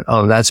found it, I went,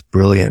 oh, that's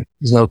brilliant.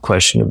 There's no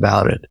question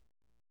about it.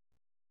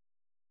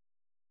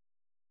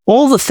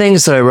 All the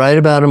things that I write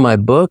about in my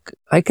book,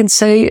 I can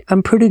say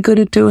I'm pretty good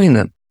at doing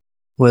them,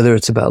 whether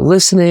it's about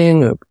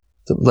listening or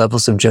the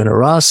levels of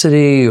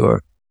generosity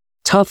or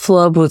tough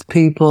love with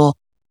people.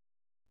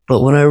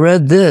 But when I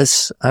read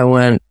this, I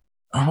went,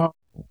 oh,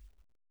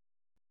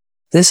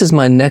 this is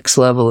my next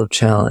level of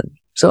challenge.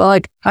 So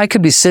I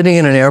could be sitting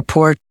in an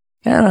airport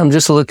and I'm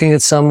just looking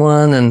at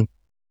someone and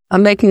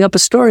I'm making up a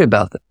story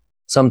about them,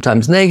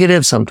 sometimes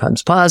negative,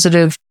 sometimes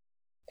positive.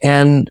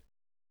 And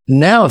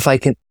now if I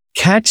can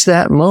catch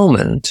that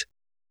moment,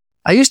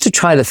 I used to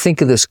try to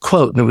think of this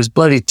quote and it was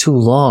bloody too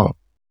long.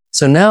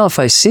 So now if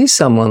I see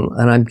someone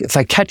and if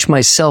I catch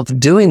myself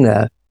doing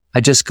that, I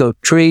just go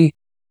tree,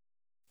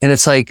 and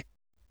it's like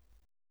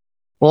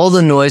all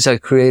the noise I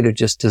created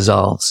just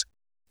dissolves.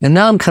 And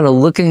now I'm kind of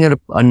looking at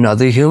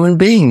another human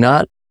being,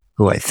 not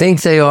who I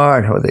think they are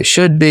and who they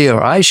should be,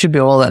 or I should be,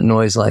 all that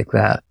noise like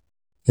that.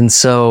 And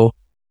so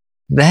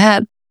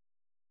in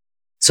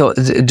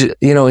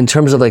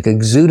terms of like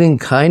exuding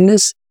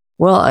kindness,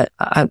 well,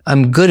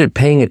 I'm good at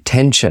paying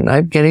attention.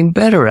 I'm getting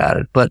better at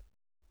it. But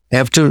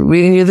after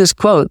reading you this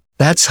quote,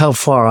 that's how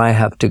far I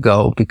have to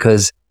go,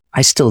 because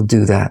I still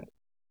do that.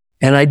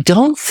 And I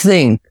don't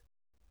think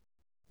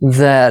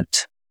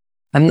that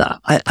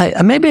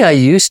maybe I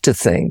used to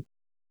think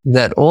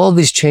that all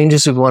these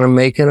changes we want to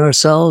make in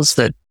ourselves,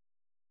 that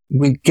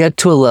we get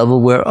to a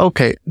level where,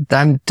 okay,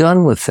 I'm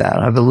done with that.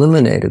 I've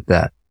eliminated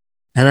that.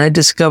 And I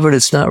discovered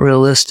it's not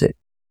realistic.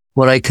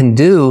 What I can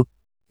do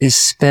is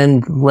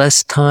spend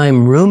less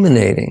time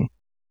ruminating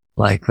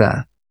like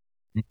that.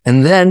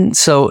 And then,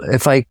 so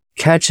if I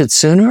catch it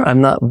sooner,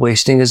 I'm not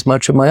wasting as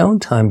much of my own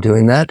time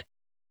doing that.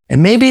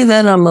 And maybe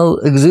then I'm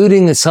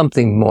exuding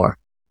something more,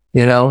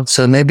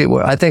 so maybe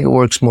I think it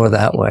works more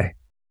that way.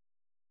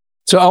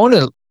 So I want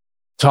to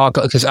talk,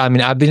 because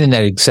I've been in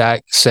that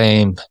exact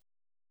same,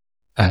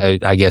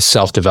 I guess,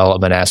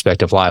 self-development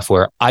aspect of life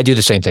where I do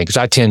the same thing, because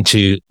I tend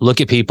to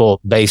look at people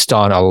based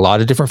on a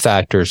lot of different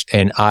factors,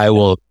 and I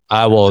will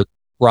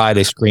write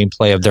a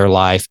screenplay of their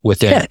life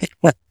within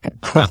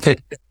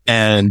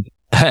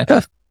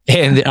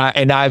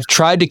and I've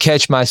tried to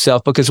catch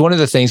myself, because one of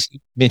the things,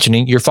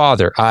 mentioning your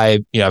father,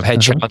 I've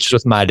had challenges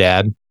with my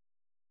dad.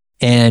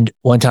 And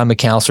one time a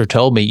counselor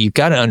told me, you've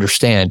got to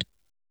understand,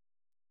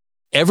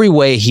 every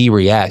way he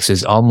reacts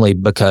is only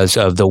because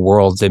of the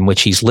world in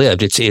which he's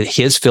lived. It's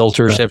his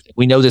filters. Right.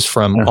 We know this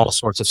from all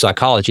sorts of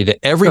psychology, that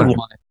everyone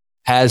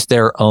has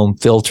their own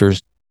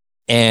filters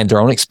and their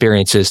own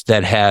experiences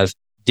that have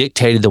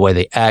dictated the way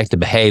they act, they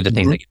behave, the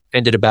things they get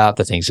offended about,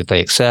 the things that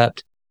they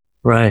accept.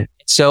 Right.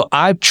 So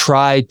I've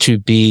tried to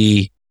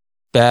be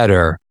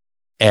better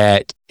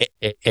at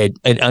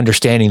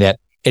understanding that.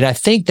 And I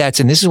think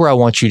and this is where I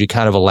want you to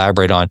kind of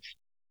elaborate on,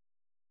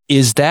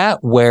 is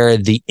that where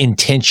the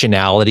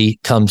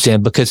intentionality comes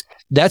in? Because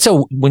that's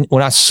when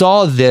I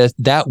saw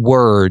that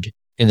word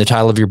in the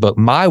title of your book,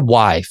 my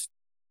wife,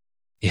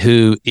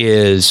 who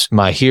is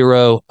my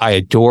hero, I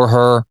adore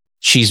her.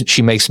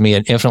 She makes me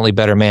an infinitely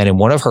better man. And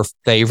one of her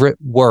favorite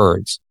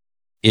words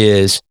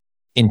is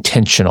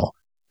intentional.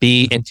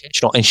 Be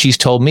intentional. And she's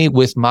told me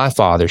with my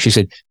father, she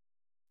said,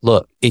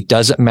 look, it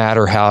doesn't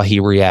matter how he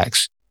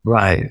reacts.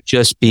 Right.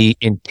 Just be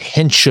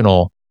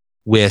intentional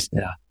with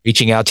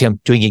reaching out to him,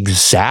 doing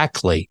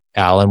exactly,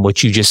 Alan,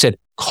 what you just said,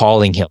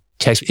 calling him,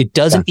 text. It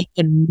doesn't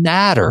even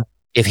matter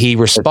if he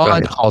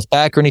responds, calls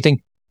back or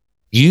anything.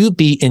 You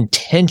be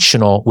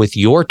intentional with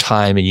your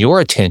time and your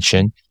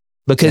attention,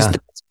 because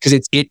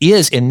it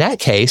is, in that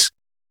case,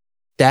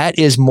 that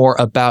is more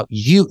about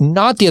you,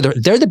 not the other.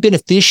 They're the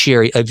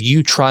beneficiary of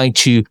you trying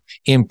to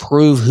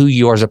improve who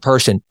you are as a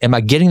person. Am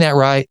I getting that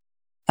right?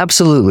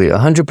 Absolutely,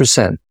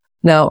 100%.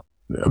 Now,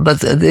 but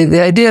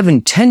the idea of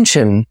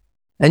intention,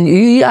 and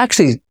you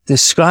actually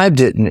described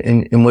it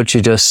in what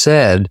you just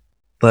said,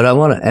 but I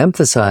want to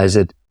emphasize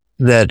it,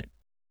 that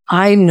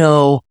I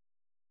know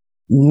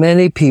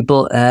many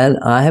people, and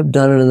I have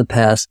done it in the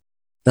past,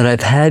 that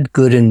I've had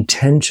good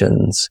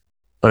intentions,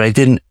 but I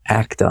didn't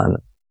act on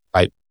it.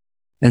 Right.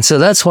 And so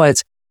that's why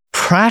it's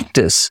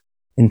practice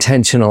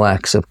intentional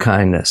acts of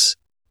kindness.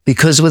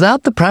 Because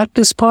without the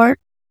practice part,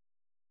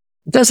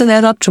 it doesn't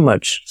add up to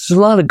much. There's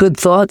a lot of good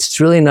thoughts. It's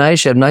really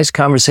nice. You have nice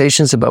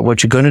conversations about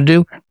what you're going to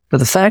do. But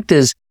the fact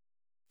is,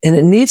 and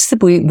it needs to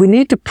be, we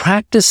need to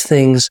practice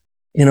things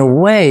in a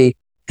way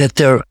that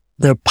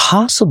they're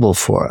possible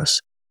for us.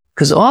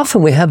 Because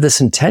often we have this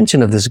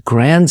intention of this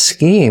grand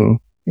scheme.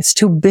 It's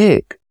too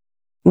big.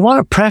 We want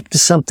to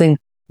practice something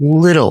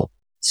little,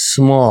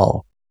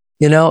 small.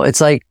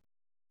 It's like,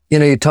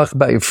 you talk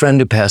about your friend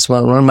who passed.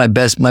 One of my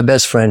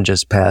best friend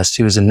just passed.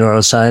 He was a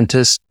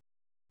neuroscientist,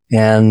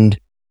 and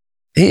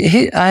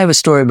I have a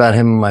story about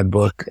him in my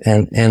book,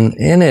 and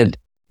in it,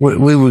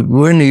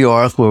 we're in New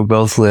York where we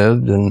both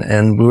lived,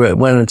 and we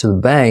went into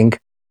the bank,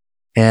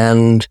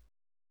 and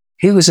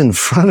he was in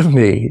front of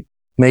me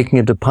making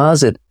a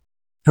deposit,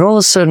 and all of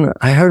a sudden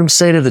I heard him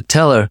say to the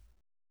teller,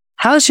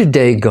 "How's your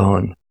day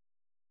going?"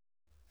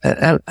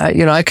 And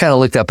I kind of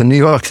looked up in New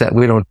York that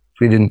we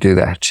didn't do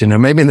that,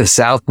 maybe in the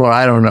South more,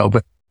 I don't know,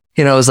 but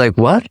I was like,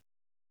 what?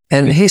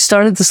 And he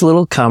started this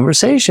little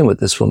conversation with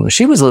this woman.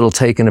 She was a little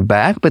taken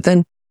aback, but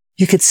then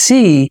you could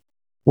see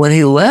when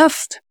he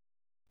left,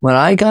 when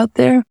I got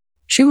there,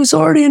 she was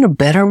already in a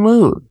better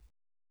mood.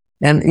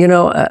 And,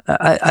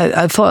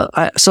 I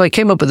thought, so I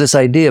came up with this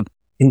idea of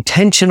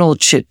intentional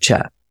chit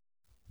chat,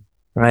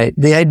 right?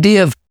 The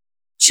idea of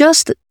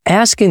just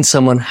asking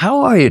someone,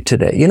 how are you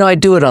today? I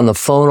do it on the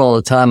phone all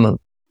the time.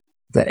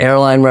 The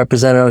airline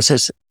representative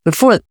says,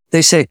 before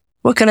they say,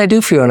 what can I do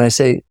for you? And I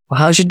say, well,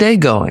 how's your day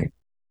going?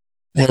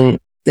 And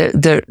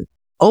they're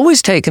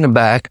always taken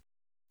aback.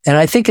 And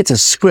I think it's a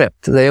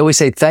script. They always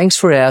say, thanks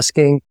for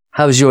asking.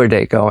 How's your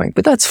day going?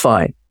 But that's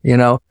fine,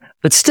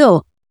 but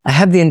still I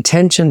have the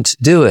intention to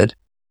do it.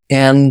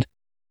 And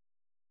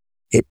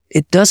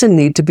it doesn't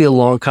need to be a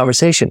long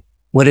conversation.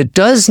 What it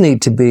does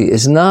need to be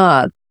is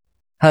not,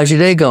 how's your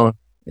day going?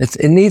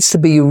 It needs to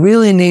be, you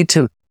really need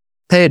to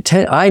pay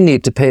attention. I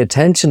need to pay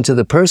attention to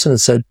the person that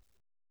said,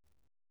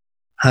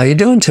 how you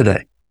doing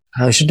today?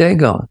 How's your day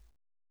going?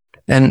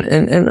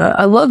 And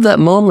I love that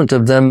moment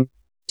of them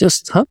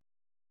just,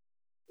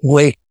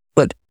 wait,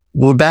 but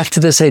we're back to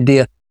this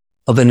idea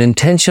of an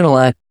intentional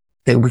act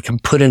that we can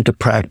put into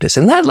practice.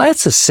 And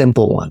that's a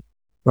simple one,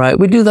 right?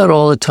 We do that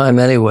all the time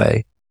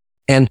anyway.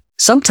 And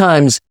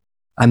sometimes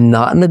I'm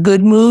not in a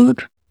good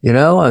mood,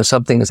 or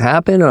something has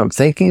happened, or I'm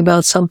thinking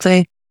about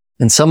something,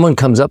 and someone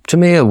comes up to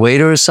me, a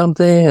waiter or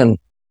something, and,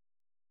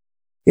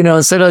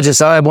 instead of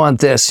just, I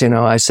want this,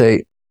 I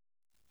say,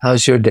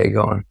 how's your day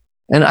going?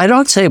 And I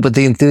don't say it with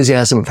the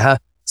enthusiasm of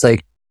it's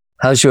like,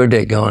 how's your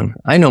day going?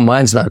 I know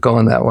mine's not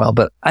going that well,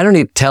 but I don't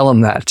need to tell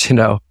them that,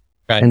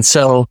 Right. And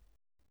so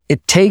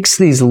it takes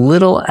these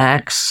little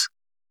acts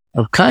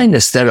of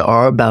kindness that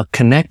are about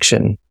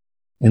connection.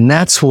 And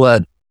that's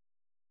what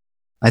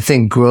I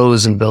think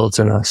grows and builds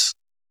in us.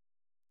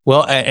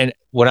 Well, and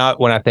when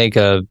I think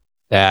of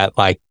that,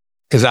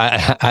 because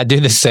I do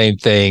the same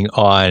thing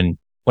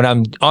when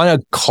I'm on a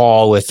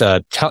call with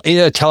either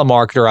a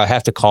telemarketer I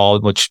have to call,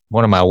 which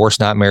one of my worst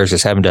nightmares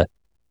is having to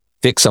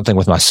fix something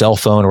with my cell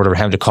phone or whatever,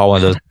 having to call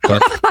one of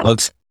those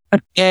folks.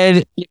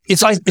 And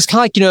it's kind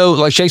of like,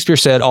 like Shakespeare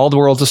said, all the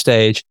world's a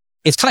stage.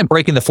 It's kind of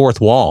breaking the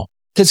fourth wall.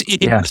 Because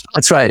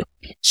that's right.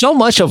 So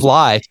much of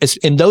life is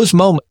in those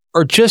moments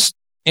are just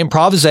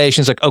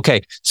improvisations. Like,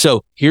 okay,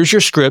 so here's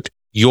your script.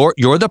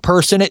 You're the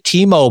person at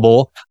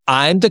T-Mobile.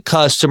 I'm the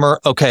customer.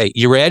 Okay,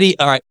 you ready?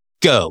 All right,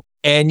 go.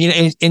 And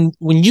and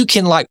when you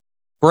can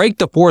break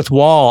the fourth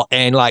wall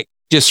and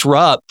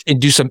disrupt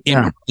and do some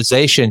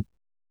improvisation,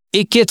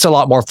 it gets a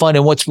lot more fun.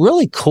 And what's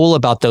really cool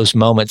about those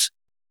moments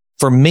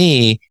for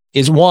me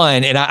is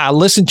one, and I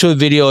listened to a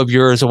video of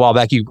yours a while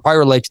back. You probably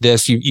relate to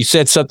this. You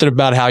said something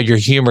about how your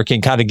humor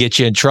can kind of get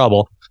you in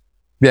trouble.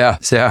 Yeah.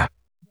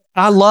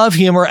 I love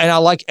humor,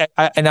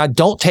 and I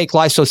don't take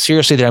life so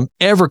seriously that I'm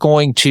ever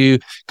going to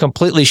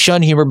completely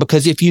shun humor,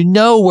 because if you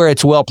know where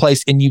it's well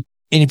placed, and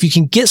if you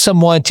can get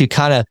someone to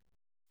kind of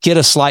get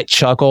a slight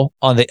chuckle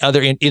on the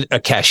other end, either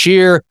a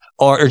cashier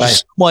or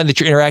just someone that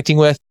you're interacting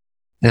with,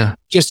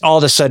 just all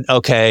of a sudden,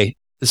 okay,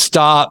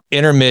 stop,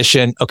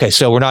 intermission. Okay,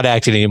 so we're not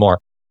acting anymore.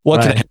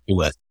 What can I help you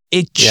with?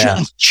 It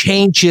just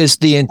changes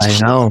the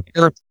entire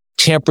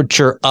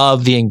temperature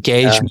of the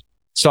engagement.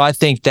 So I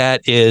think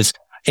that is.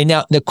 And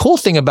now the cool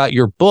thing about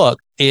your book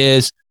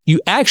is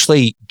you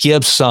actually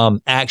give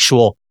some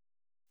actual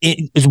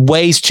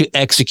ways to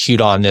execute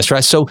on this,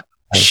 right? So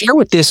share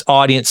with this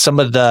audience some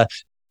of the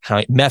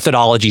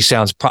methodology.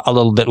 Sounds a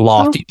little bit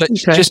lofty, but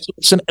just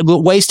some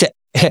ways to,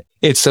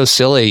 it's so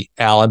silly,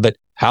 Alan, but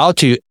how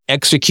to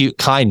execute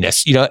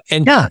kindness,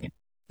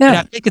 and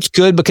I think it's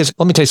good because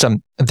let me tell you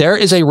something. There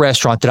is a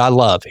restaurant that I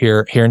love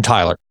here in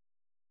Tyler.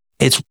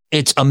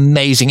 It's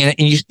amazing. And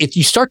if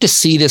you start to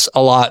see this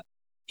a lot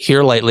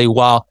here lately,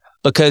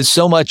 because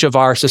so much of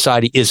our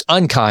society is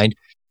unkind,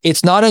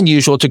 it's not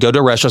unusual to go to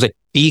a restaurant and say,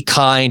 be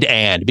kind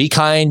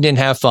and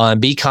have fun,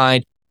 be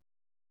kind.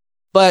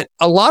 But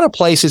a lot of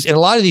places, and a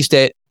lot of these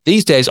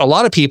days, a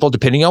lot of people,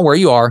 depending on where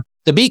you are,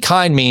 to be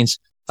kind means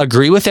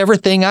agree with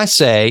everything I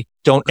say.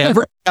 Don't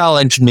ever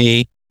challenge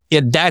me.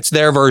 That's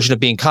their version of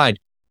being kind.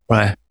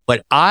 Right.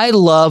 What I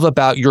love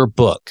about your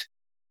book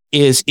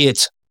is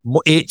it's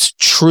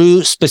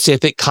true,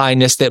 specific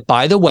kindness that,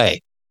 by the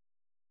way,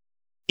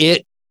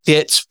 it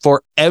fits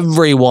for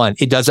everyone.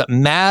 It doesn't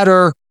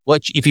matter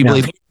if you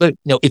believe, but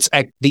no, it's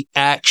the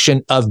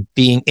action of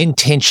being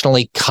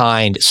intentionally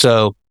kind.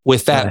 So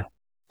with that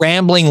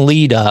rambling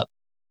lead up,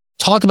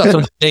 talk about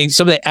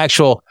some of the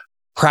actual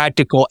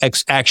practical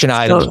action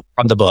items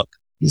from the book.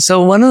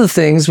 So one of the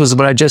things was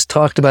what I just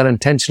talked about,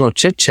 intentional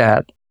chit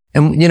chat.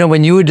 And,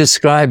 when you were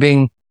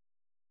describing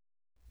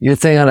your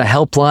thing on a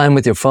helpline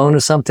with your phone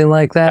or something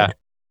like that,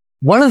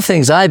 one of the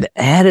things I've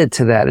added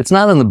to that, it's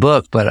not in the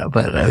book,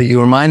 but you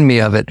remind me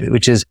of it,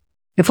 which is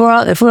if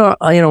we're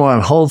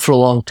on hold for a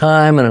long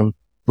time and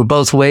we're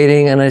both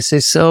waiting, and I say,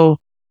 so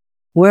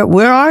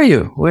where are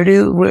you?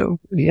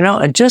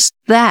 And just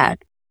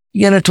that,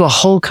 you get into a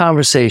whole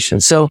conversation.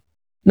 So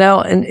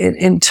now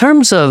in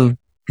terms of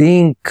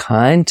being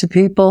kind to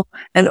people,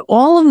 and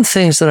all of the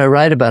things that I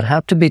write about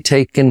have to be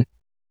taken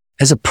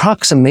as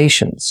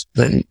approximations.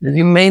 That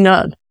you may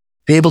not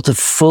be able to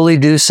fully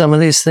do some of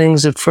these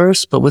things at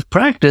first, but with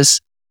practice,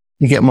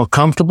 you get more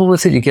comfortable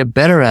with it. You get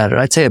better at it.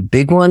 I'd say a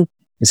big one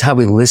is how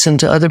we listen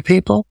to other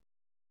people,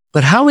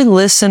 but how we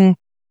listen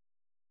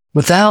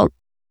without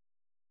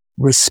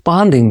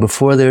responding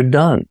before they're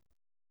done.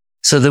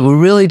 So that we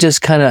really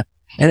just kind of,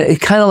 and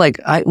it kind of like,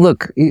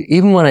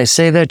 even when I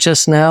say that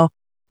just now,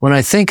 when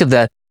I think of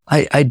that,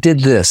 I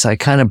did this. I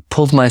kind of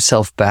pulled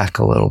myself back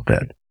a little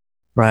bit,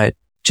 right?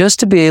 Just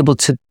to be able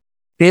to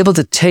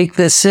take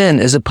this in,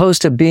 as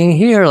opposed to being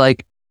here,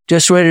 like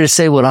just ready to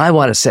say what I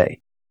want to say,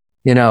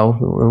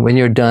 when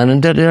you're done.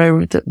 And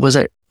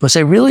was I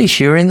really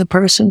hearing the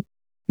person?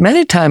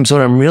 Many times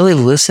when I'm really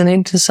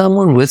listening to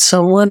someone, with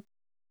someone,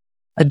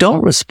 I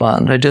don't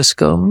respond. I just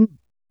go,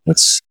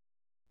 that's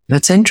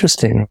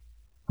interesting.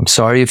 I'm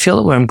sorry you feel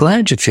that way. I'm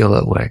glad you feel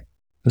that way.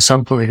 Or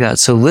something like that.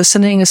 So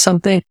listening is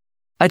something.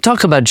 I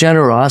talk about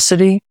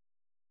generosity.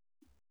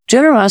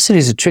 Generosity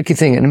is a tricky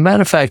thing. And as a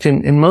matter of fact,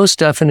 in most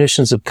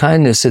definitions of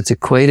kindness, it's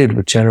equated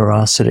with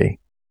generosity.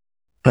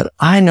 But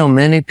I know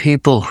many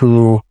people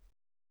who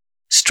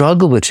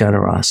struggle with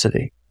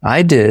generosity.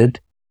 I did.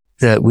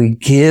 That we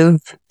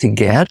give to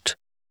get,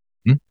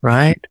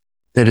 right?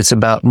 That it's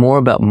more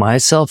about my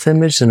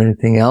self-image than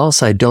anything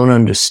else. I don't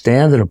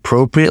understand an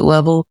appropriate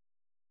level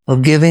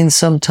of giving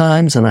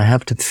sometimes, and I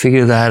have to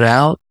figure that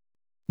out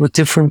with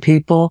different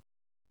people.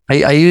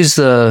 I use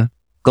the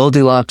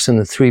Goldilocks and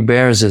the Three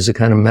Bears as a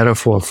kind of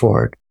metaphor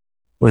for it.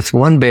 With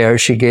one bear,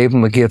 she gave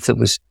him a gift that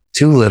was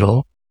too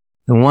little.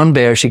 And one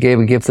bear, she gave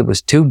a gift that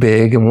was too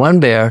big. And one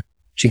bear,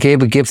 she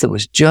gave a gift that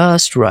was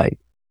just right.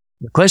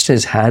 The question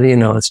is, how do you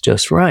know it's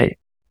just right?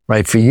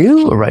 Right for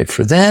you or right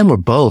for them or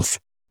both?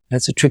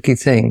 That's a tricky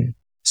thing.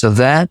 So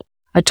that,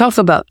 I talk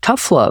about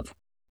tough love,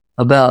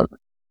 about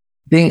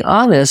being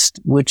honest,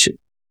 which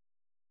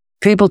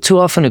people too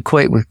often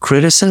equate with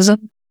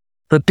criticism,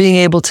 but being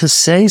able to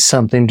say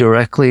something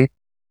directly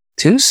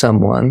to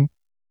someone.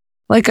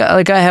 Like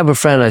I have a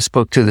friend I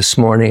spoke to this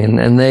morning,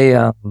 and they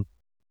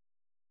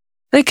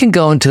can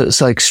go into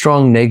like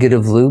strong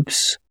negative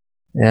loops.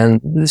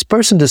 And this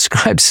person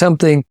described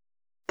something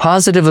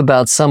positive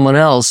about someone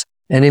else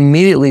and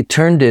immediately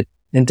turned it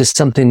into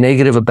something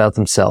negative about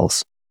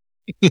themselves.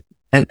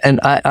 And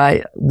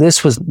I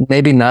this was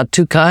maybe not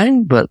too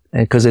kind, but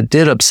because it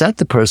did upset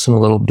the person a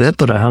little bit,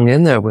 but I hung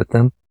in there with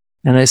them.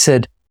 And I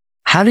said,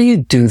 how do you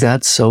do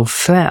that so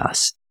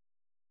fast?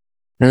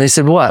 And they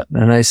said, what?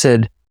 And I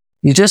said,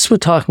 you just were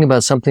talking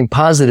about something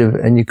positive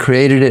and you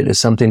created it as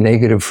something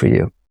negative for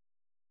you.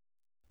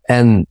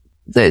 And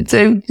they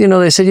said,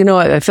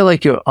 I feel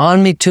like you're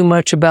on me too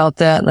much about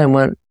that. And I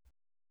went,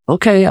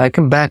 okay, I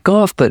can back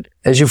off, but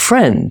as your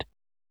friend,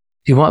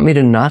 do you want me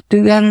to not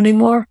do that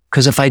anymore?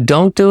 Because if I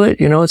don't do it,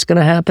 you know what's going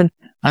to happen?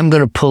 I'm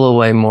going to pull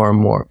away more and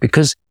more.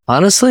 Because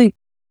honestly,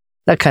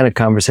 that kind of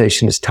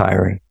conversation is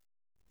tiring.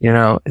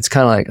 It's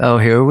kind of like, oh,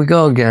 here we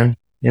go again,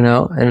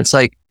 and it's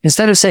like,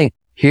 instead of saying,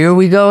 here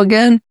we go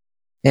again,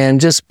 and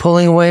just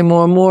pulling away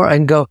more and more, I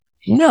can go,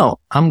 no,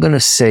 I'm going to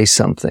say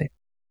something.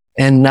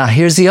 And now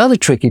here's the other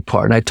tricky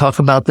part. And I talk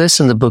about this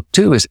in the book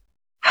too, is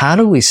how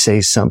do we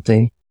say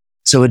something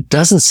so it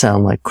doesn't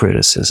sound like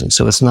criticism?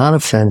 So it's not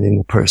offending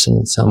the person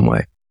in some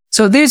way.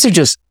 So these are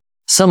just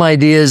some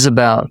ideas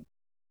about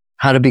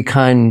how to be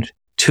kind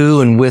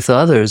to and with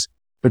others.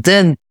 But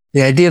then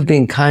the idea of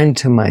being kind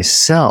to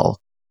myself,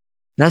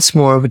 that's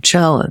more of a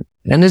challenge.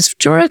 And it's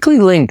directly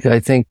linked, I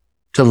think,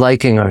 to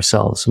liking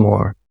ourselves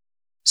more.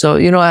 So,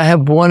 I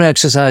have one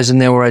exercise in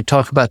there where I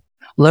talk about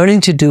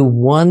learning to do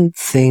one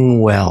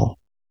thing well.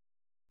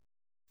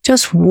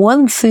 Just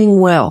one thing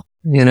well,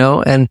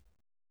 and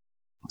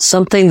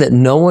something that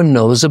no one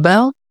knows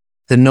about,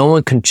 that no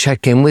one can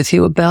check in with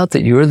you about,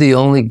 that you're the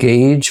only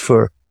gauge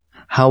for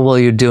how well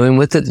you're doing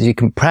with it, that you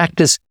can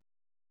practice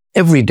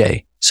every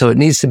day. So it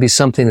needs to be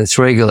something that's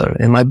regular.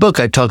 In my book,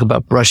 I talk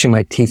about brushing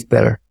my teeth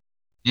better.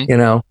 Mm-hmm. you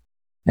know?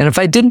 And if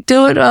I didn't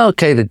do it,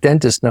 okay, the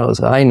dentist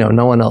knows. I know,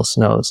 no one else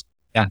knows.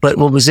 Yeah. But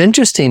what was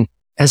interesting,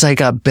 as I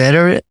got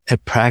better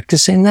at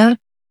practicing that,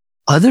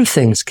 other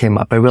things came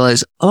up. I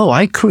realized,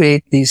 I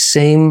create these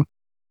same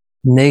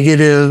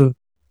negative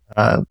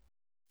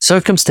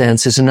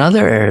circumstances in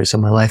other areas of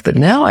my life. But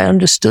now I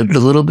understood it a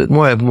little bit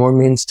more. I have more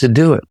means to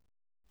do it.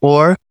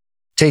 Or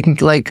taking,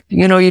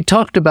 you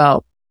talked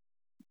about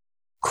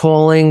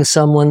calling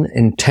someone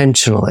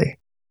intentionally,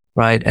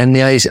 right? And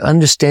the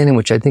understanding,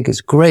 which I think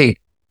is great,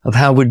 of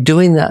how we're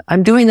doing that.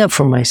 I'm doing that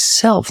for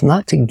myself,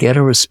 not to get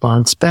a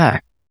response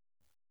back.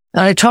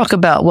 And I talk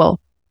about,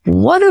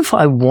 what if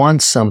I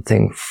want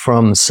something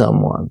from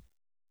someone,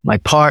 my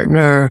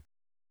partner,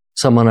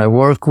 someone I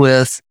work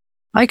with?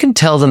 I can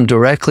tell them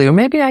directly, or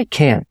maybe I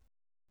can't,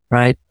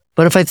 right?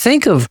 But if I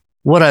think of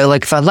what I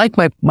like, if I'd like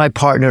my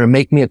partner to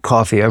make me a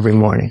coffee every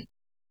morning,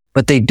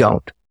 but they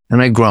don't,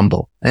 and I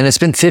grumble, and it's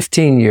been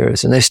 15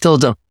 years and they still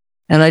don't.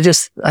 And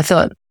I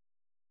thought,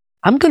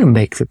 I'm going to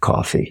make the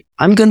coffee.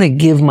 I'm going to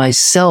give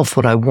myself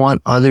what I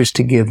want others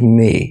to give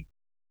me.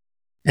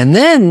 And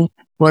then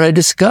what I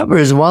discover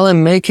is while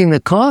I'm making the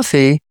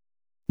coffee,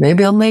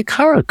 maybe I'll make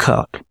her a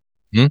cup.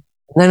 Hmm? And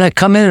then I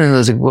come in and I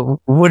was like,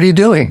 what are you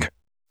doing?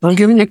 I'm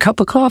giving you a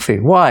cup of coffee.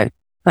 Why?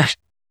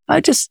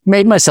 I just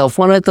made myself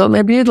one. I thought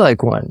maybe you'd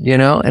like one,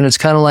 and it's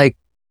kind of like,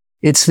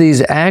 it's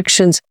these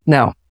actions.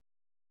 Now,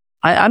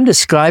 I'm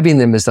describing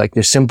them as like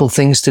they're simple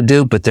things to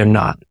do, but they're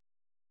not.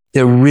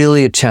 They're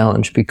really a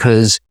challenge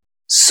because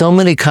so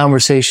many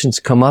conversations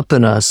come up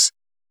in us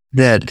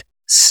that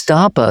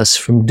stop us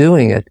from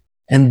doing it.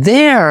 And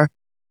there,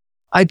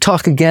 I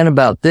talk again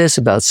about this,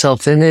 about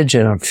self-image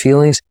and our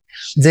feelings.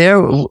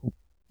 There,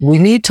 we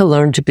need to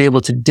learn to be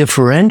able to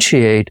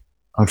differentiate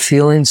our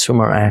feelings from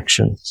our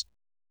actions.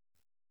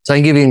 So I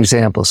can give you an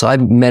example. So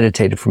I've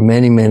meditated for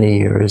many, many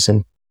years.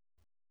 And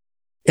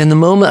in the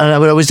moment, and I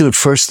would always do it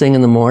first thing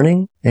in the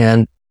morning.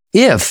 And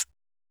if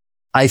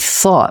I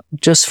thought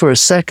just for a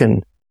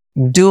second,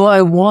 do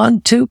I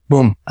want to?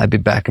 Boom, I'd be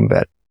back in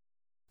bed.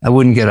 I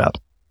wouldn't get up.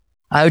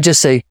 I would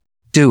just say,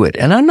 do it.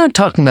 And I'm not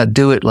talking about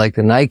do it like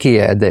the Nike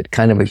ad that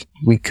kind of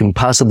we can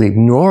possibly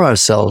ignore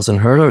ourselves and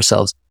hurt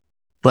ourselves,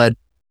 but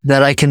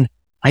that I can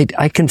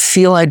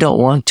feel I don't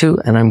want to,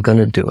 and I'm going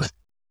to do it.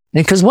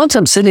 Because once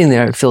I'm sitting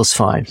there, it feels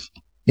fine.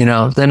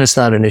 Then it's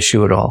not an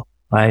issue at all,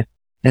 right?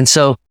 And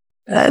so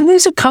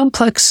these are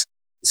complex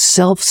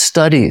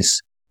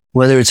self-studies,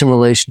 whether it's in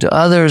relation to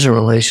others or in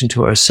relation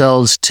to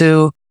ourselves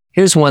too.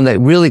 Here's one that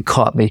really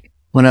caught me.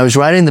 When I was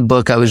writing the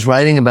book, I was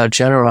writing about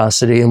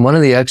generosity, and one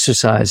of the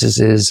exercises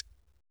is,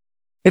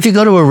 if you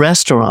go to a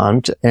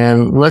restaurant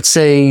and let's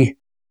say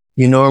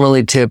you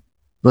normally tip,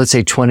 let's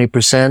say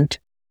 20%,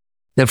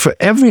 then for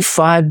every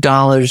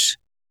 $5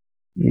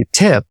 you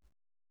tip,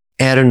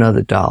 add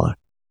another $1.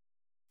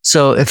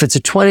 So if it's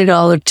a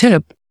 $20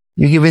 tip,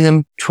 you're giving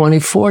them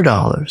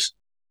 $24.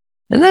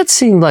 And that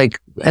seemed like,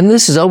 and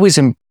this is always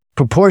in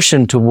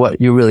proportion to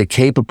what you're really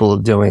capable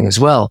of doing as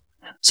well.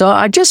 So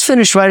I just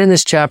finished writing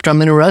this chapter.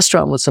 I'm in a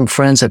restaurant with some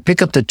friends. I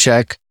pick up the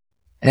check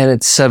and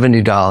it's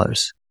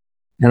 $70.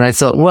 And I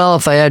thought, well,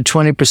 if I add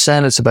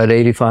 20%, it's about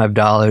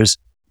 $85.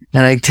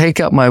 And I take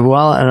out my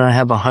wallet and I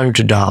have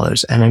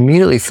 $100. And I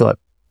immediately thought,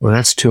 well,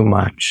 that's too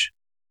much.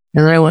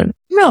 And then I went,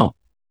 no,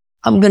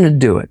 I'm going to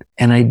do it.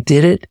 And I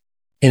did it.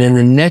 And in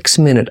the next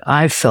minute,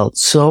 I felt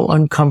so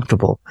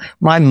uncomfortable.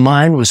 My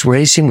mind was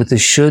racing with the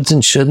shoulds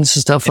and shouldn'ts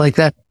and stuff like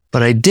that.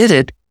 But I did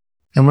it.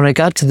 And when I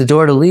got to the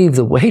door to leave,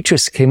 the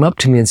waitress came up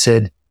to me and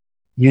said,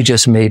 you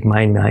just made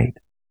my night.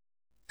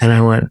 And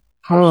I went,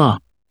 oh,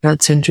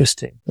 that's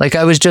interesting. Like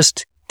I was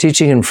just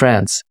teaching in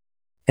France.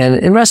 And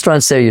in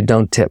restaurants there, you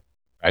don't tip.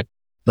 Right.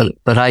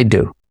 But I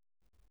do.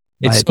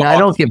 It's right? so I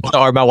don't give.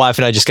 Or my wife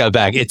and I just got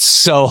back. It's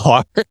so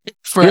hard.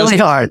 For really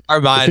hard. Our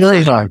mind. It's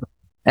really hard.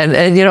 And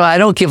I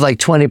don't give like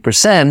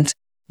 20%,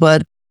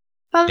 but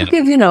I'll give,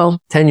 10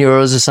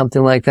 euros or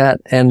something like that.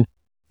 And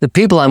the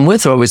people I'm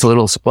with are always a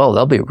little, well,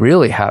 they'll be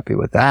really happy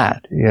with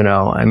that.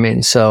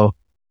 So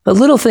the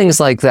little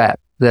things like that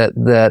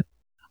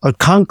are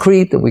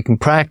concrete, that we can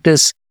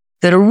practice,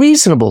 that are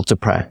reasonable to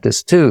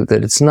practice too,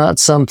 that it's not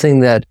something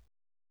that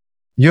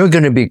you're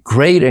going to be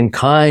great and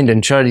kind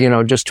and try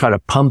to, just try to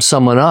pump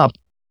someone up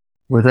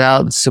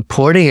without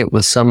supporting it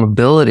with some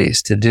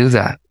abilities to do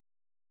that.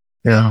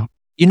 Yeah.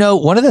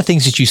 One of the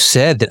things that you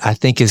said that I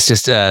think is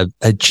just a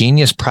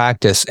genius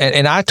practice,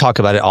 and I talk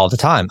about it all the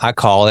time. I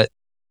call it,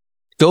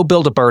 go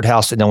build a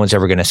birdhouse that no one's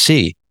ever going to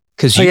see.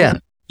 Because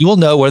you will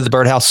know whether the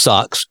birdhouse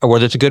sucks or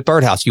whether it's a good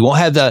birdhouse. You won't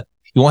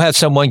have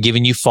someone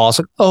giving you false,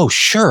 like, oh,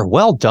 sure,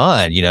 well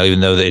done, even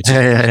though it's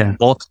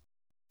well.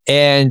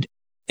 And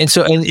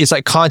so it's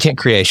like content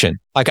creation.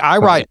 Like I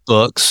write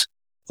books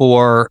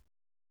for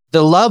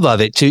the love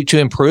of it to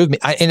improve me.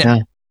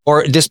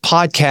 Or this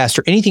podcast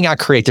or anything I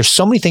create. There's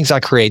so many things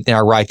I create and I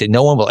write that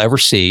no one will ever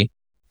see.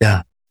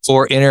 Yeah.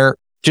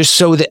 Just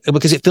so that,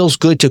 because it feels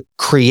good to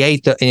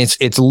create and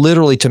it's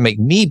literally to make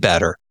me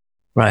better.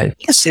 Right.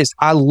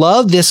 I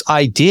love this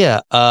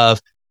idea of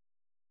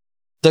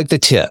the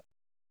tip.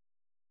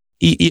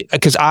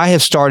 because I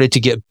have started to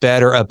get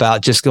better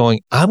about just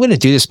going, I'm going to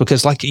do this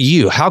because like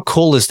you, how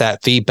cool is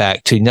that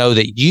feedback to know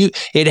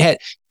that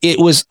it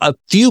was a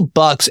few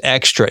bucks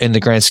extra in the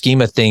grand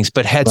scheme of things,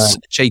 but had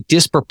such a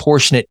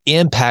disproportionate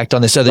impact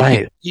on this other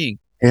human being.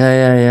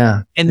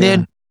 Yeah. And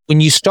then when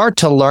you start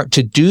to learn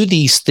to do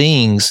these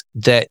things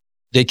that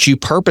you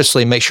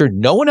purposely make sure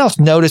no one else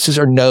notices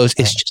or knows,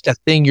 it's just a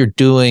thing you're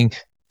doing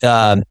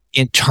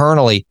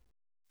internally,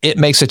 it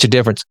makes such a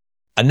difference.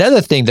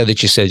 Another thing though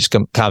that you said, just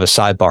kind of a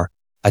sidebar.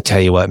 I tell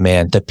you what,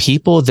 man, the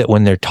people that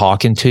when they're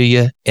talking to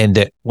you and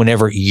that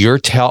whenever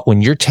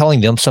when you're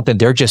telling them something,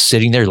 they're just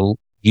sitting there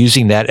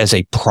using that as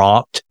a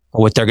prompt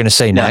for what they're going to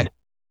say next.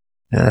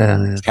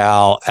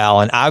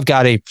 Alan, I've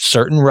got a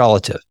certain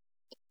relative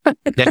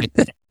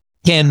that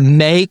can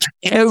make,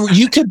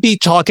 you could be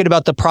talking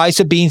about the price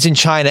of beans in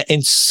China,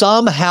 and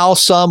somehow,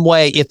 some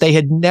way, if they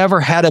had never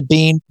had a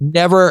bean,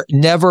 never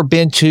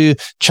been to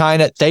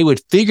China, they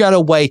would figure out a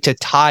way to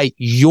tie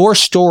your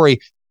story.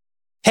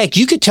 Heck,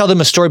 you could tell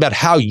them a story about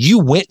how you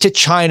went to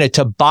China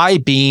to buy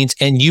beans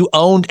and you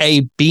owned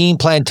a bean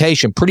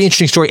plantation. Pretty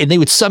interesting story. And they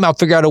would somehow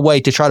figure out a way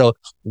to try to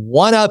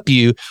one up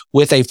you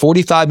with a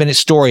 45-minute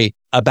story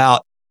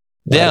about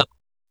them.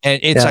 And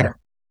it's like,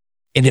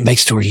 and it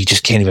makes story you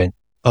just can't even.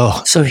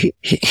 Oh, so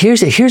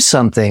here's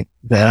something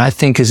that I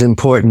think is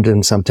important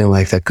in something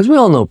like that, because we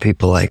all know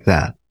people like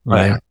that,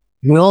 right?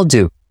 We all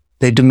do.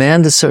 They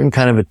demand a certain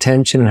kind of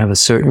attention and have a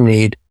certain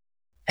need.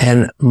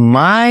 And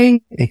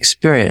my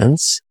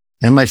experience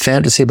and my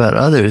fantasy about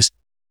others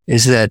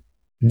is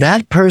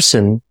that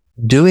person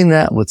doing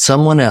that with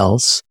someone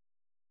else,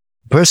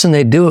 the person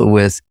they do it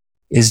with,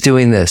 is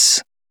doing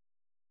this.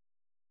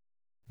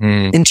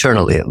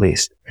 Internally, at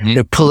least.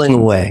 They're pulling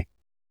away.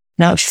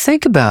 Now, if you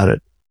think about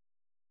it,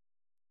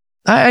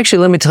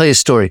 let me tell you a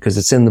story because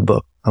it's in the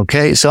book.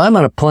 Okay. So I'm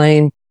on a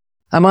plane.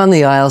 I'm on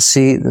the aisle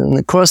seat, and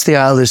across the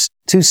aisle, there's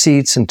 2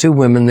 seats and 2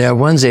 women there.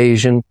 One's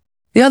Asian.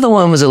 The other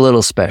one was a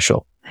little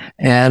special.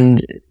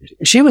 And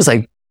she was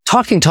like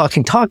talking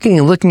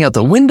and looking out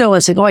the window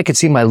and saying, oh, I could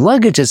see my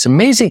luggage. It's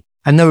amazing.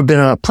 I've never been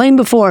on a plane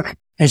before.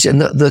 And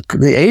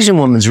the Asian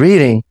woman's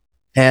reading,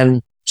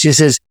 and she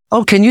says,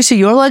 oh, can you see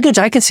your luggage?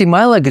 I can see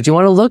my luggage. You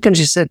want to look? And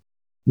she said,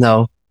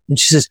 no. And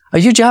she says, are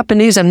you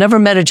Japanese? I've never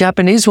met a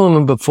Japanese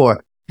woman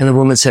before. And the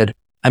woman said,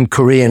 I'm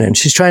Korean. And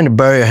she's trying to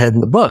bury her head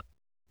in the book.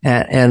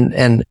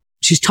 And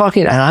she's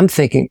talking, and I'm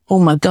thinking, oh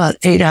my God,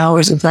 8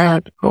 hours of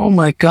that. Oh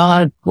my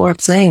God, poor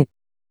thing.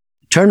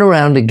 Turn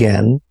around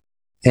again,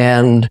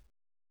 and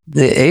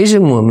the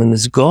Asian woman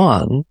is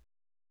gone,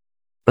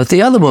 but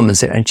the other woman's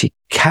there, and she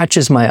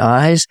catches my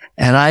eyes,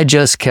 and I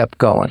just kept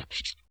going.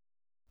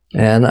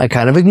 And I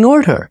kind of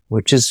ignored her,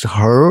 which is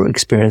her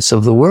experience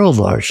of the world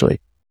largely.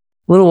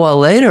 A little while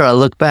later, I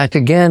look back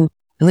again,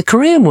 and the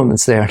Korean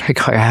woman's there. And I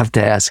go, I have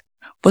to ask,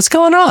 what's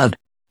going on?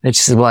 And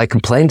she said, well, I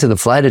complained to the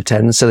flight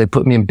attendant, so they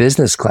put me in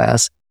business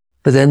class.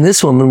 But then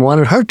this woman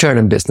wanted her turn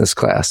in business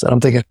class. And I'm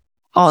thinking,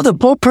 oh, the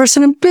poor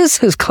person in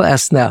business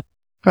class now.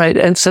 Right.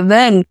 And so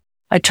then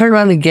I turn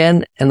around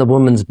again, and the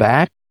woman's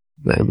back,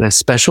 the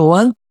special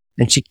one,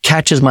 and she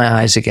catches my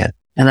eyes again.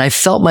 And I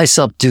felt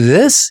myself do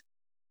this,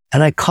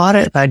 and I caught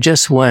it. I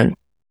just went,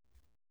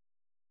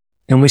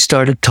 and we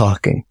started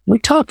talking. We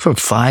talked for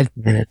 5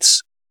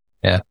 minutes.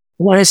 Yeah.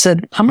 When I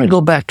said, I'm going to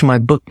go back to my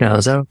book now.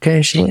 Is that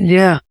okay? She went,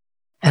 yeah.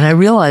 And I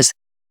realized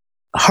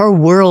her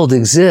world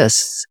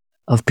exists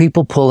of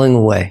people pulling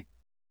away.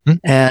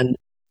 And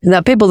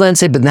now people then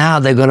say, but now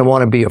they're going to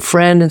want to be a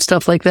friend and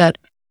stuff like that.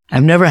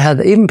 I've never had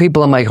that. Even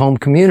people in my home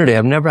community,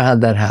 I've never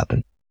had that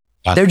happen.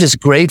 They're just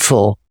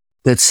grateful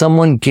that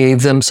someone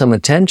gave them some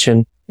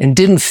attention and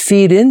didn't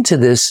feed into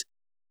this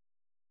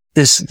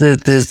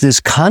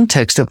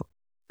context of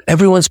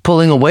everyone's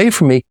pulling away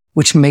from me,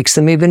 which makes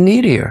them even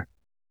needier.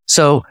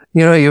 So,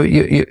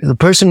 the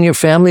person in your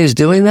family is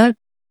doing that.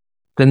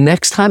 The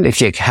next time, if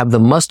you have the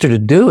muster to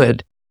do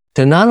it,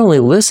 to not only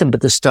listen,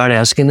 but to start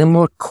asking them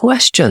more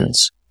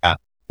questions.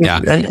 Yeah.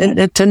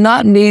 And to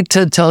not need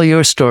to tell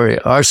our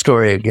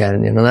story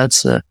again.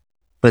 That's a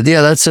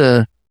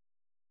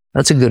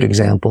good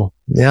example.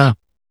 Yeah.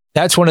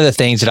 That's one of the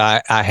things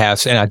that I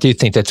have, and I do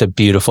think that's a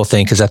beautiful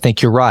thing, because I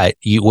think you're right.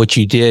 What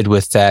you did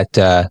with that,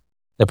 the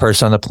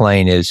person on the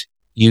plane is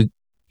you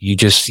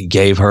just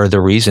gave her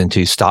the reason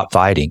to stop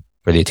fighting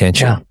for the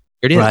attention. Yeah.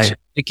 It is right.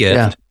 a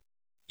gift.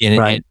 Yeah.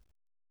 Right.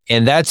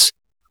 And that's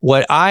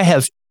what I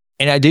have.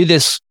 And I do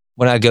this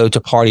when I go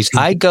to parties.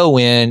 I go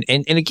in,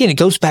 and again, it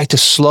goes back to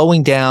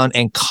slowing down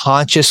and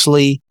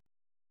consciously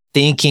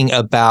thinking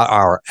about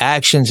our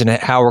actions and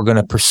how we're going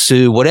to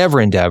pursue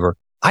whatever endeavor.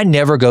 I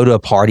never go to a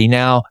party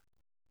now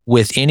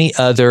with any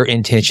other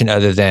intention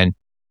other than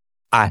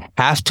I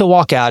have to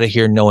walk out of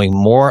here knowing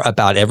more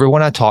about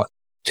everyone I talk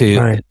to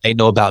than they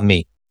know about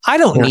me. I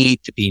don't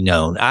need to be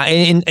known.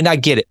 And I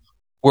get it.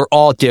 We're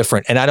all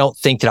different. And I don't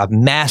think that I've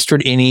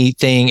mastered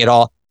anything at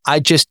all.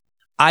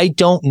 I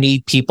don't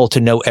need people to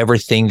know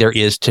everything there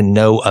is to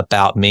know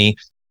about me.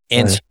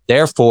 And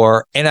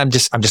therefore, and I'm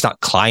just not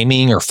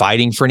climbing or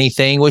fighting for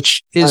anything,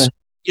 which is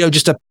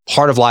just a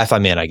part of life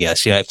I'm in, I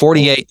guess. At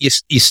 48,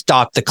 you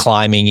stop the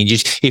climbing.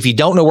 If you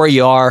don't know where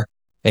you are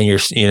and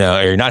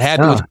you're not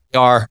happy with where you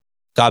are,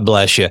 God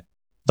bless you.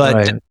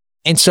 But,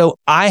 and so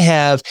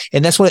and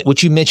that's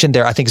what you mentioned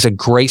there, I think is a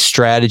great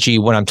strategy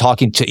when I'm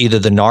talking to either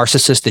the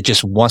narcissist that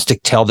just wants to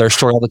tell their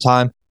story all the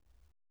time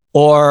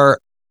or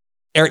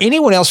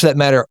anyone else for that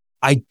matter.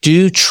 I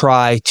do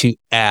try to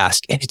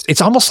ask, and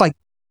it's almost like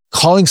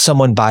calling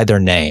someone by their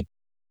name.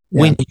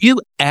 Yeah. When you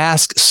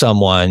ask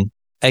someone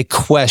a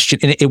question,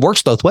 and it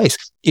works both ways.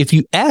 If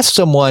you ask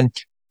someone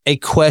a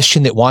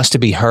question that wants to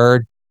be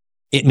heard,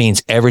 it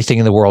means everything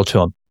in the world to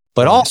them.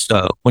 But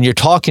also, when you're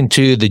talking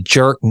to the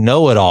jerk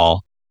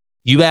know-it-all,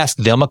 you ask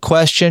them a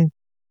question,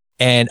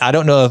 and I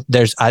don't know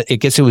if I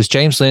guess it was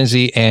James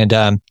Lindsay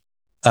and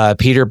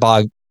Peter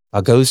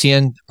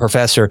Boghossian,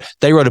 professor.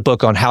 They wrote a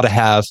book on how to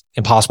have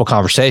impossible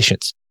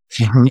conversations.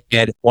 Mm-hmm.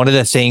 And one of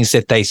the things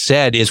that they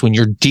said is when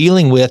you're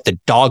dealing with the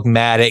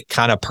dogmatic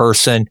kind of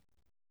person,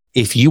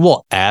 if you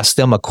will ask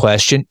them a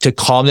question to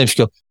calm them,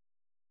 you go,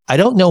 I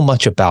don't know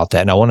much about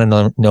that and I want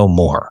to know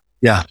more.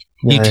 Yeah.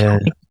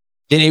 Then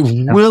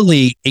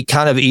it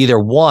kind of either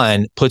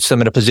one puts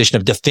them in a position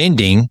of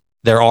defending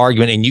their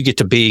argument and you get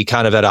to be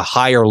kind of at a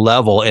higher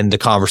level in the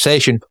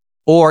conversation,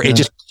 or it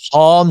just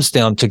calms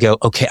them to go,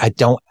 okay,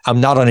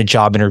 I'm not on a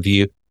job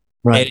interview.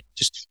 Right.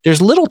 And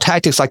there's little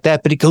tactics like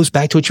that, but it goes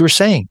back to what you were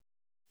saying.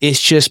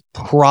 It's just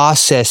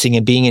processing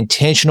and being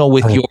intentional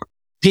with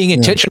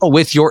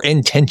with your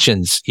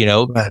intentions, Right.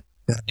 Yeah.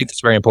 I think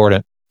that's very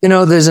important.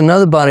 There's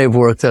another body of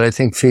work that I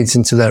think feeds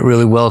into that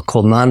really well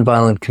called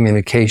nonviolent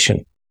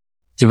communication,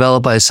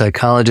 developed by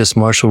psychologist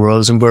Marshall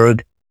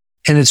Rosenberg.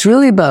 And it's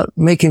really about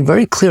making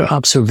very clear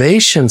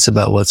observations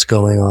about what's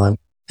going on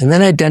and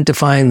then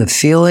identifying the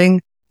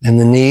feeling and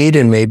the need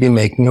and maybe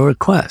making a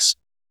request.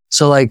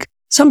 So like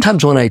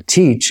sometimes when I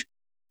teach,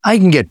 I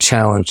can get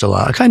challenged a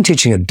lot. Like I'm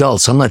teaching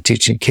adults. I'm not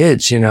teaching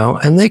kids,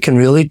 and they can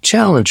really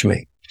challenge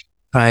me.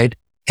 Right.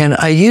 And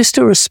I used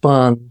to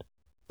respond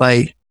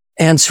by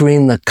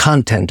answering the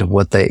content of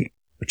what they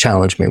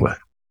challenged me with.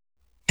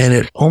 And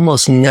it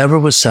almost never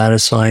was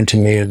satisfying to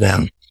me or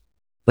them.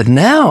 But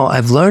now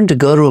I've learned to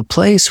go to a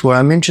place where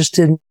I'm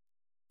interested in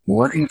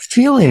what are you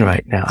feeling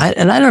right now?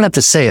 And I don't have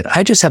to say it.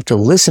 I just have to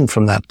listen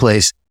from that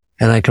place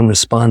and I can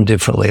respond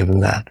differently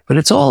than that. But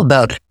it's all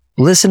about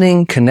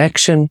listening,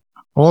 connection,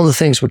 all the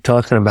things we're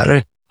talking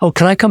about. Oh,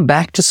 can I come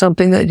back to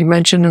something that you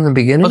mentioned in the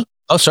beginning?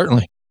 Oh,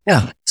 certainly.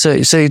 Yeah. So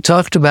you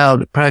talked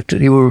about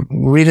practice. You were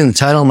reading the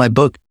title of my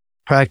book,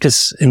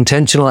 Practice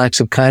Intentional Acts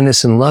of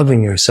Kindness and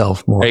Loving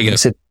Yourself More. There you go. You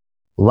said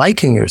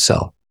liking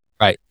yourself.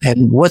 Right.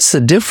 And what's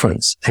the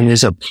difference? And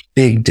there's a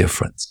big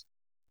difference.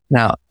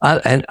 Now,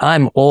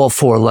 I'm all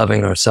for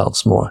loving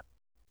ourselves more,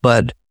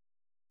 but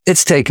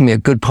it's taken me a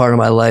good part of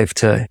my life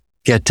to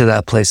get to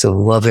that place of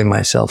loving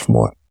myself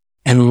more.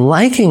 And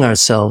liking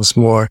ourselves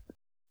more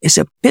is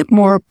a bit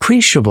more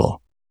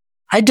appreciable.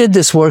 I did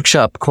this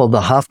workshop called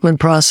the Hoffman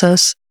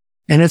process,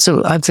 and I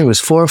think it was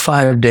 4 or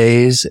 5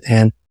 days,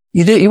 and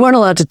you weren't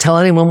allowed to tell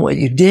anyone what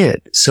you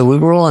did. So we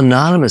were all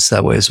anonymous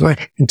that way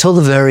until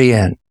the very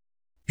end.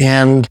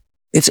 And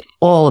it's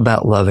all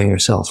about loving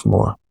yourself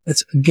more.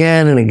 It's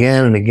again and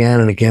again and again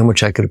and again,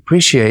 which I could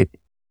appreciate.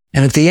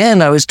 And at the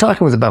end, I was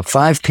talking with about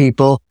 5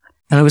 people,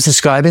 and I was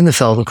describing the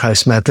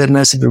Feldenkrais method. And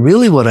I said, but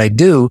really what I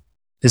do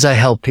is I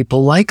help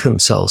people like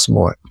themselves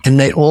more. And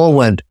they all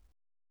went,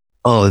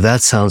 oh,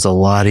 that sounds a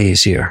lot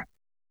easier.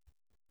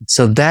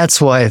 So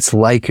that's why it's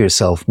like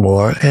yourself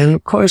more. And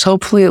of course,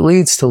 hopefully it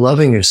leads to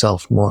loving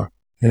yourself more,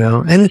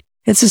 and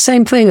it's the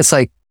same thing. It's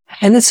like,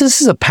 and this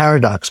is a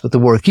paradox with the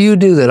work you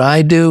do that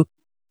I do.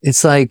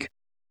 It's like,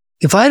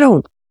 if I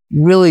don't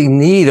really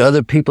need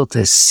other people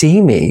to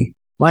see me,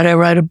 why'd I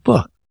write a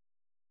book?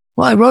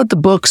 Well, I wrote the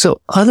book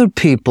so other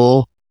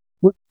people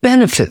would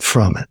benefit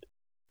from it,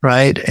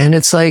 right? And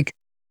it's like,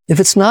 if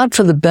it's not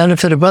for the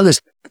benefit of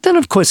others, but then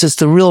of course it's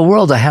the real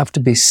world. I have to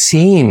be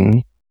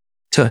seen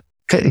to,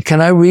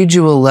 can I read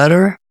you a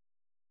letter?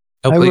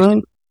 Oh,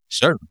 please.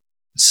 Sure.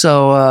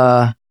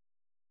 So,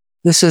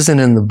 this isn't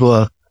in the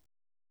book.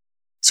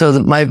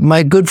 So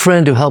my good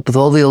friend who helped with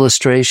all the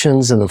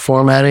illustrations and the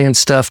formatting and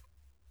stuff,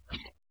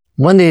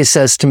 one day he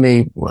says to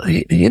me, well,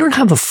 you don't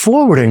have a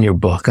foreword in your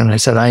book. And I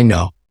said, I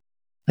know.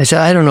 I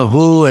said, I don't know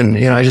who. And,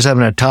 I just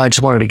haven't had time. I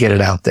just wanted to get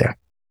it out there.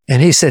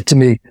 And he said to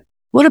me,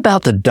 what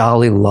about the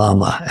Dalai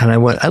Lama? And I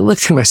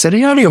looked at him, I said, are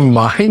you out of your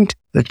mind?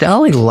 The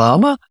Dalai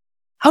Lama?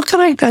 How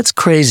can that's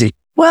crazy.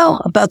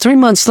 Well, about 3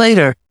 months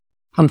later,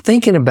 I'm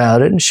thinking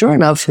about it. And sure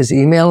enough, his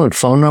email and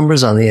phone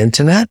number's on the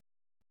internet.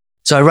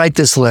 So I write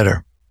this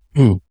letter.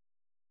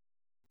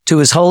 To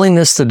His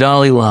Holiness the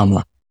Dalai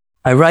Lama,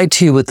 I write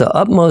to you with the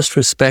utmost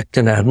respect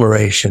and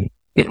admiration,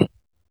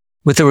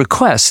 with a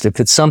request if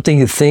it's something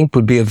you think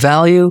would be of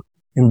value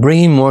in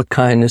bringing more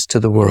kindness to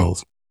the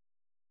world.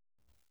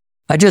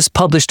 I just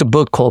published a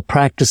book called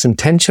Practice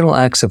Intentional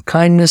Acts of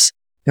Kindness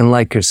and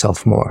Like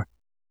Yourself More.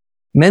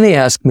 Many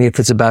ask me if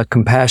it's about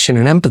compassion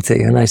and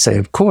empathy, and I say,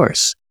 of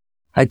course.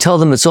 I tell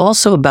them it's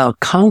also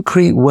about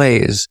concrete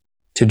ways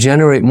to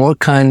generate more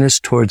kindness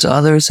towards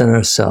others and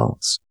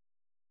ourselves.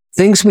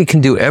 things we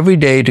can do every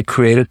day to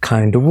create a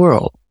kinder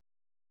world.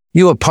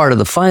 You are part of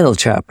the final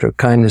chapter,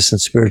 Kindness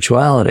and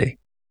Spirituality.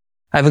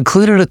 I've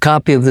included a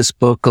copy of this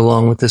book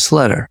along with this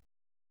letter.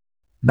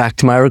 Back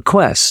to my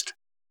request,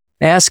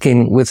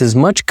 asking with as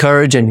much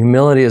courage and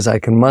humility as I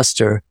can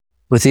muster,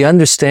 with the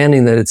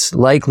understanding that it's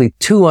likely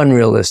too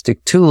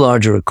unrealistic, too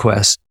large a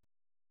request,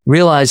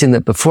 realizing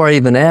that before I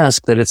even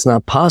ask that it's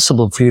not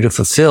possible for you to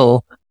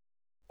fulfill,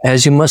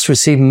 as you must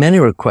receive many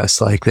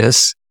requests like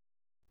this,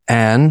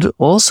 and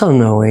also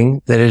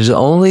knowing that it is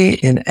only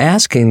in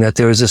asking that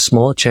there is a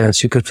small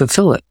chance you could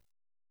fulfill it.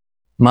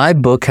 My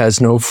book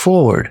has no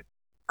foreword.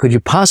 Could you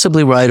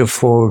possibly write a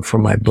foreword for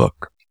my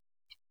book?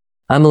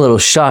 I'm a little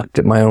shocked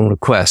at my own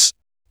request.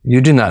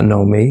 You do not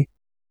know me.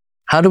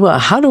 How do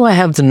I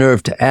have the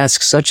nerve to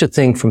ask such a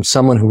thing from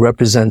someone who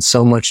represents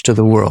so much to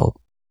the world?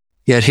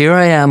 Yet here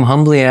I am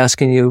humbly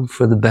asking you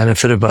for the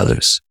benefit of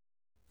others.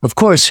 Of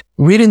course,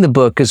 reading the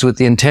book is with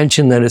the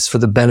intention that it's for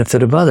the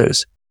benefit of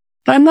others.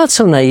 But I'm not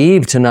so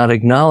naive to not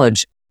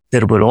acknowledge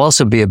that it would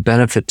also be a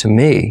benefit to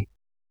me.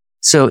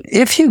 So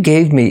if you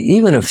gave me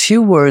even a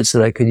few words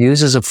that I could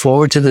use as a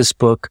foreword to this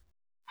book,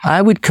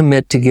 I would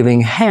commit to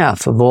giving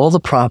half of all the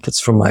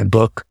profits from my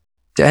book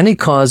to any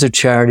cause or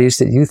charities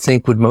that you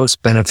think would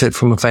most benefit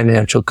from a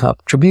financial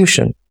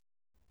contribution.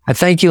 I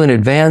thank you in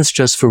advance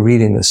just for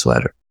reading this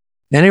letter.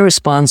 Any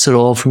response at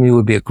all from you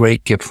would be a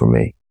great gift for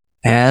me.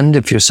 And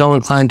if you're so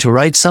inclined to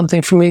write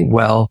something for me,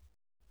 well,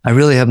 I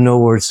really have no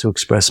words to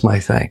express my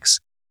thanks,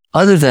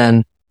 other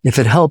than if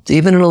it helped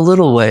even in a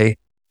little way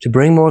to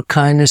bring more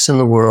kindness in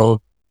the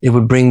world, it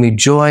would bring me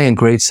joy and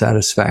great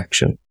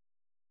satisfaction.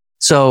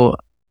 So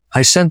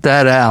I sent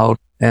that out,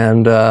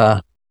 and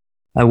I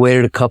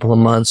waited a couple of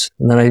months,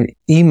 and then I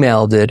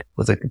emailed it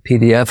with a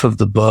PDF of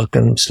the book,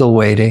 and I'm still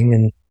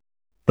waiting.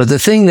 But the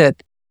thing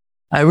that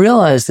I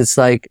realized, it's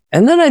like,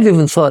 and then I'd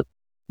even thought,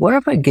 what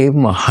if I gave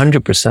them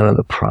 100% of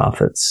the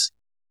profits?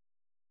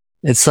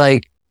 It's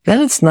like,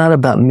 then it's not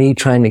about me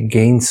trying to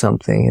gain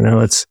something,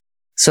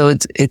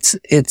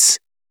 it's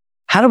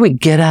how do we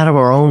get out of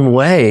our own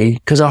way?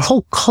 Because our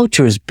whole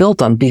culture is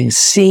built on being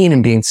seen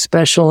and being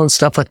special and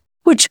stuff like,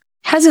 which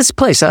has its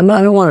place. I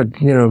don't want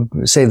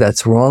to, say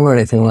that's wrong or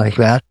anything like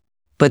that,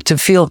 but to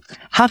feel,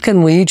 how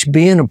can we each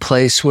be in a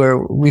place where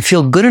we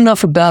feel good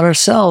enough about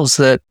ourselves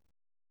that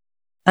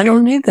I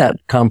don't need that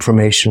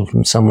confirmation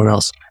from someone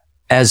else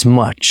as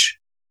much.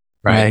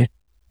 Right?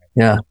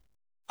 Yeah.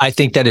 I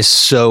think that is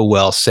so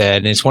well said.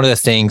 And it's one of the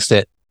things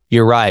that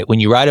you're right. When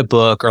you write a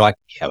book or like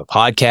you have a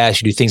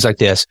podcast, you do things like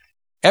this,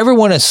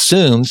 everyone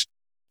assumes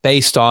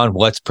based on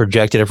what's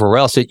projected everywhere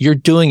else that you're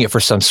doing it for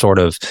some sort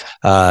of,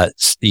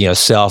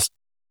 self,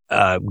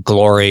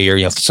 glory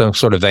or, some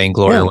sort of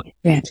vainglory.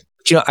 Yeah.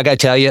 But, I got to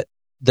tell you,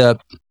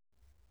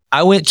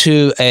 I went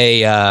to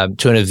an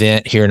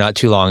event here not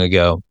too long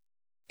ago,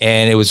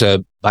 and it was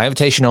a by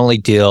invitation only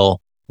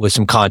deal with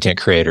some content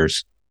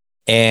creators,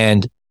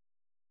 and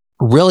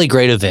really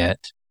great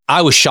event.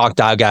 I was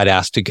shocked I got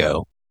asked to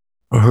go.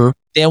 Uh-huh.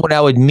 Then when I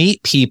would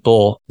meet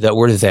people that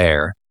were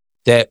there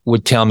that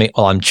would tell me,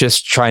 I'm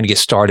just trying to get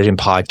started in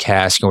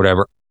podcasting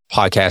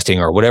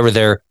or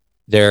whatever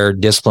their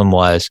discipline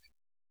was,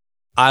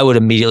 I would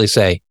immediately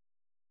say,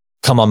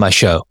 come on my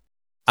show.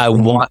 I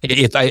want,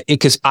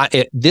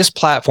 this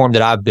platform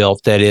that I've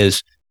built that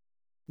is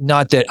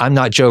not that I'm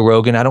not Joe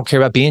Rogan. I don't care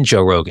about being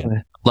Joe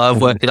Rogan.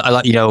 Love what I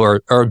like,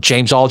 or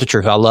James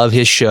Altucher, who I love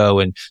his show,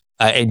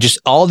 and just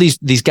all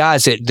these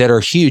guys that are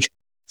huge.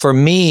 For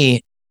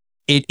me,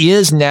 it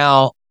is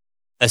now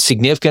a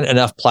significant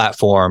enough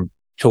platform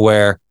to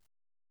where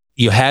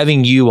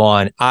having you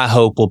on, I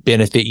hope, will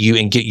benefit you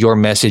and get your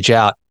message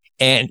out.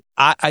 And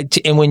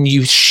and when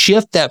you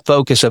shift that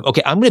focus of,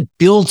 okay, I'm going to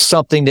build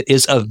something that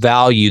is of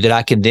value that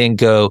I can then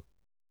go,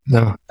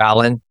 no,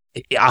 Alan,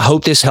 I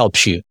hope this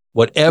helps you.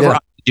 Whatever I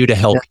can do to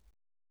help.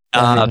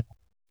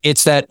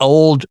 It's that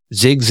old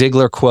Zig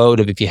Ziglar quote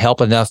of, if you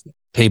help enough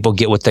people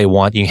get what they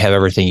want, you can have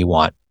everything you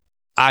want.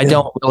 I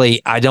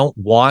don't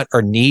want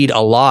or need a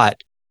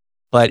lot,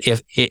 but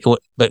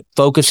but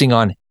focusing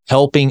on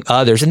helping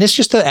others, and it's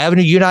just the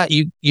avenue you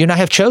and I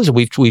have chosen.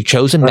 We've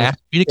chosen mass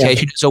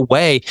communication as a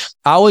way.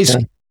 I always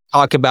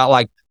talk about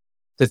like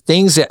the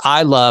things that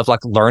I love,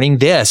 like learning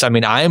this. I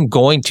mean, I am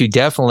going to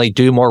definitely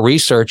do more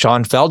research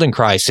on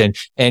Feldenkrais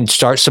and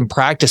start some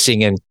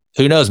practicing, and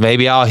who knows,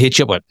 maybe I'll hit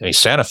you up with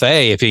Santa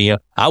Fe. If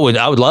I would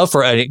love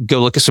for go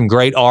look at some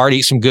great art,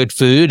 eat some good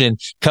food, and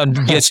come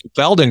get some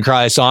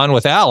Feldenkrais on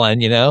with Alan.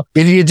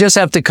 You just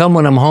have to come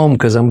when I'm home,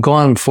 because I'm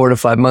gone 4 to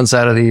 5 months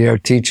out of the year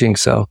teaching.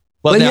 So,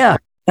 that'd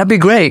be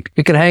great.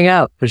 We could hang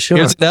out for sure.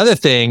 Here's another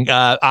thing.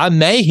 I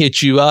may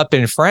hit you up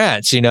in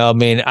France.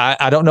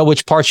 I don't know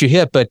which parts you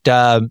hit, but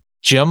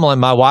Jim and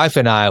my wife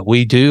and I,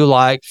 we do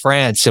like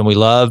France, and we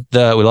love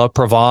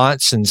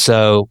Provence, and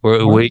so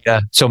I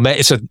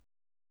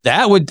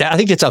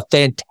think it's a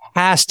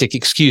fantastic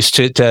excuse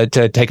to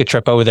take a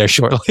trip over there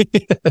shortly.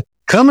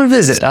 Come and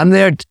visit. I'm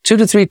there 2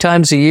 to 3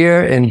 times a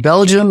year in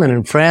Belgium and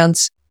in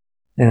France,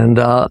 and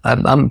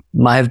I'm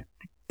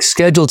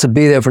scheduled to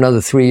be there for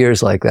another 3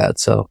 years like that.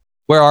 So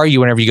Where are you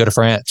whenever you go to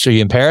France? Are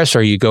you in Paris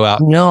or you go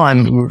out? No,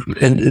 I'm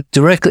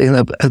directly in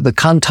the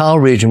Cantal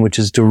region, which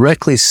is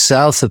directly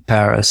south of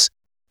Paris,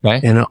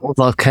 Right. in a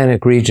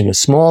volcanic region, a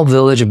small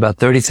village, about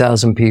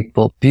 30,000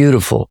 people.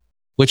 Beautiful.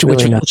 Which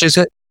is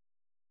it?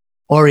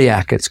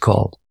 Aurillac, it's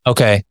called.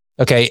 Okay.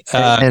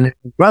 And in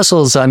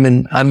Brussels, I'm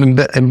in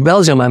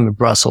Belgium. I'm in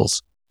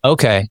Brussels.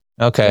 Okay.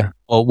 Yeah.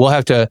 Well, we'll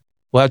have to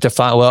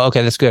find. Well,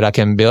 okay, that's good. I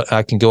can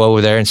go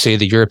over there and see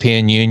the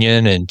European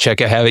Union and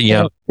check it. Have it,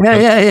 Yeah.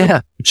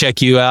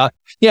 check you out.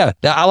 Yeah,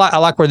 I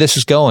like where this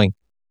is going.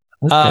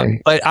 Okay.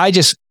 But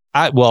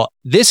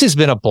this has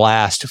been a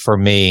blast for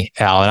me,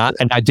 Al,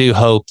 and I do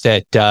hope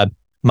that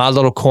my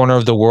little corner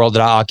of the world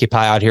that I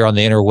occupy out here on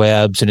the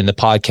interwebs and in the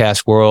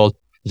podcast world,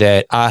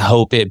 that I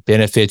hope it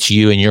benefits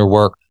you and your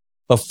work.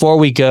 Before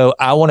we go,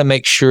 I want to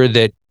make sure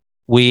that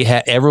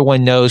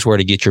everyone knows where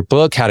to get your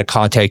book, how to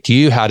contact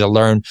you, how to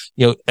learn.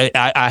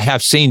 I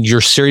have seen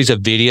your series of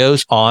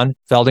videos on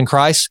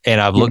Feldenkrais, and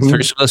I've looked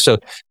through some of those. So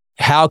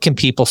how can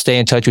people stay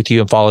in touch with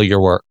you and follow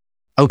your work?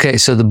 Okay.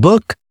 So the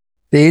book,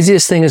 the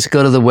easiest thing is to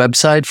go to the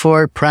website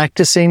for it,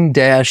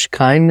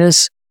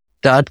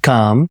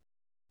 practicing-kindness.com.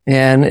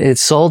 And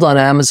it's sold on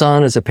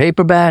Amazon as a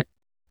paperback,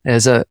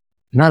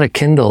 not a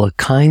Kindle, a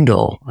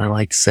Kindle. I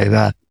like to say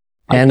that.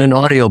 And an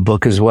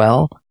audiobook as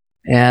well.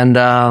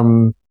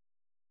 And,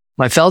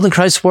 my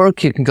Feldenkrais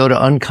work, you can go to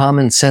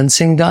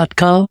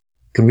uncommonsensing.com. You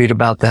can read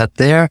about that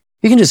there.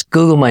 You can just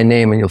Google my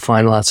name and you'll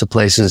find lots of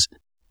places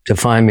to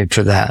find me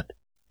for that.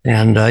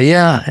 And,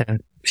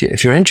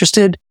 if you're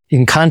interested, you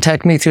can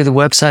contact me through the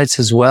websites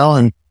as well.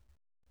 And,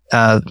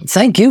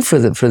 thank you for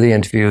the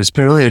interview. It's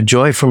been really a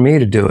joy for me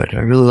to do it. I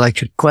really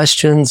liked your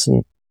questions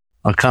and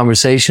our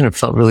conversation. It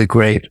felt really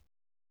great.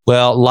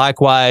 Well,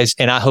 likewise,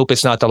 and I hope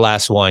it's not the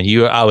last one.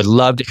 I would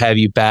love to have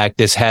you back.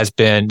 This has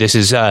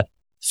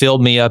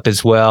filled me up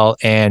as well.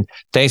 And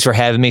thanks for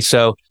having me.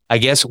 So I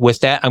guess with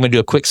that, I'm going to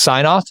do a quick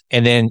sign off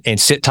and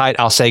sit tight.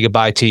 I'll say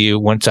goodbye to you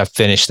once I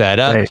finish that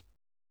up. Right.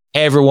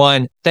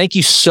 Everyone, thank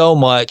you so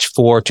much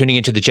for tuning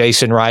into the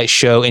Jason Wright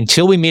Show.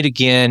 Until we meet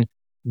again,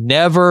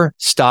 never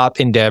stop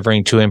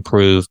endeavoring to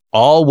improve,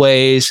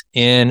 always,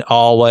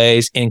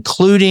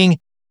 including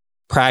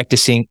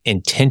practicing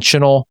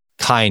intentional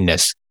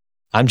kindness.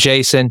 I'm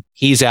Jason.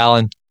 He's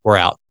Alan. We're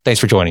out.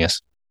 Thanks for joining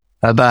us.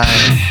 Bye-bye.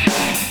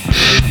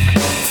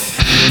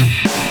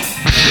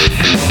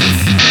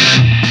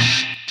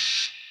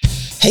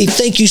 Hey,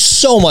 thank you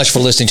so much for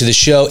listening to the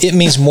show. It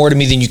means more to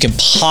me than you can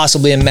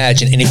possibly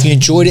imagine. And if you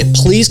enjoyed it,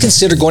 please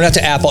consider going out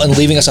to Apple and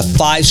leaving us a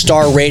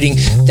 5-star rating.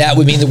 That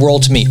would mean the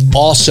world to me.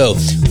 Also,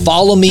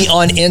 follow me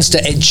on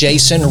Insta at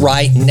Jason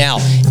Right Now.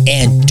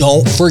 And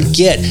don't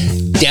forget,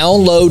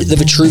 download the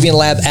Vitruvian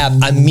Lab app.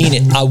 I mean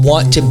it. I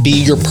want to be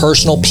your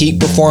personal peak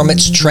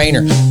performance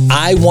trainer.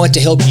 I want to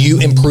help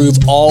you improve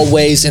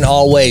always and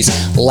always.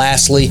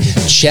 Lastly,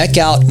 check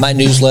out my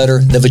newsletter,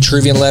 the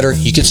Vitruvian Letter.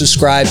 You can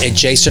subscribe at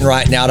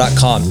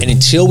jasonrightnow.com. And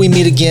until we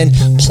meet again,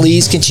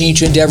 please continue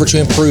to endeavor to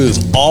improve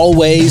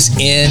always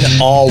in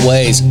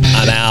always.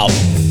 I'm out.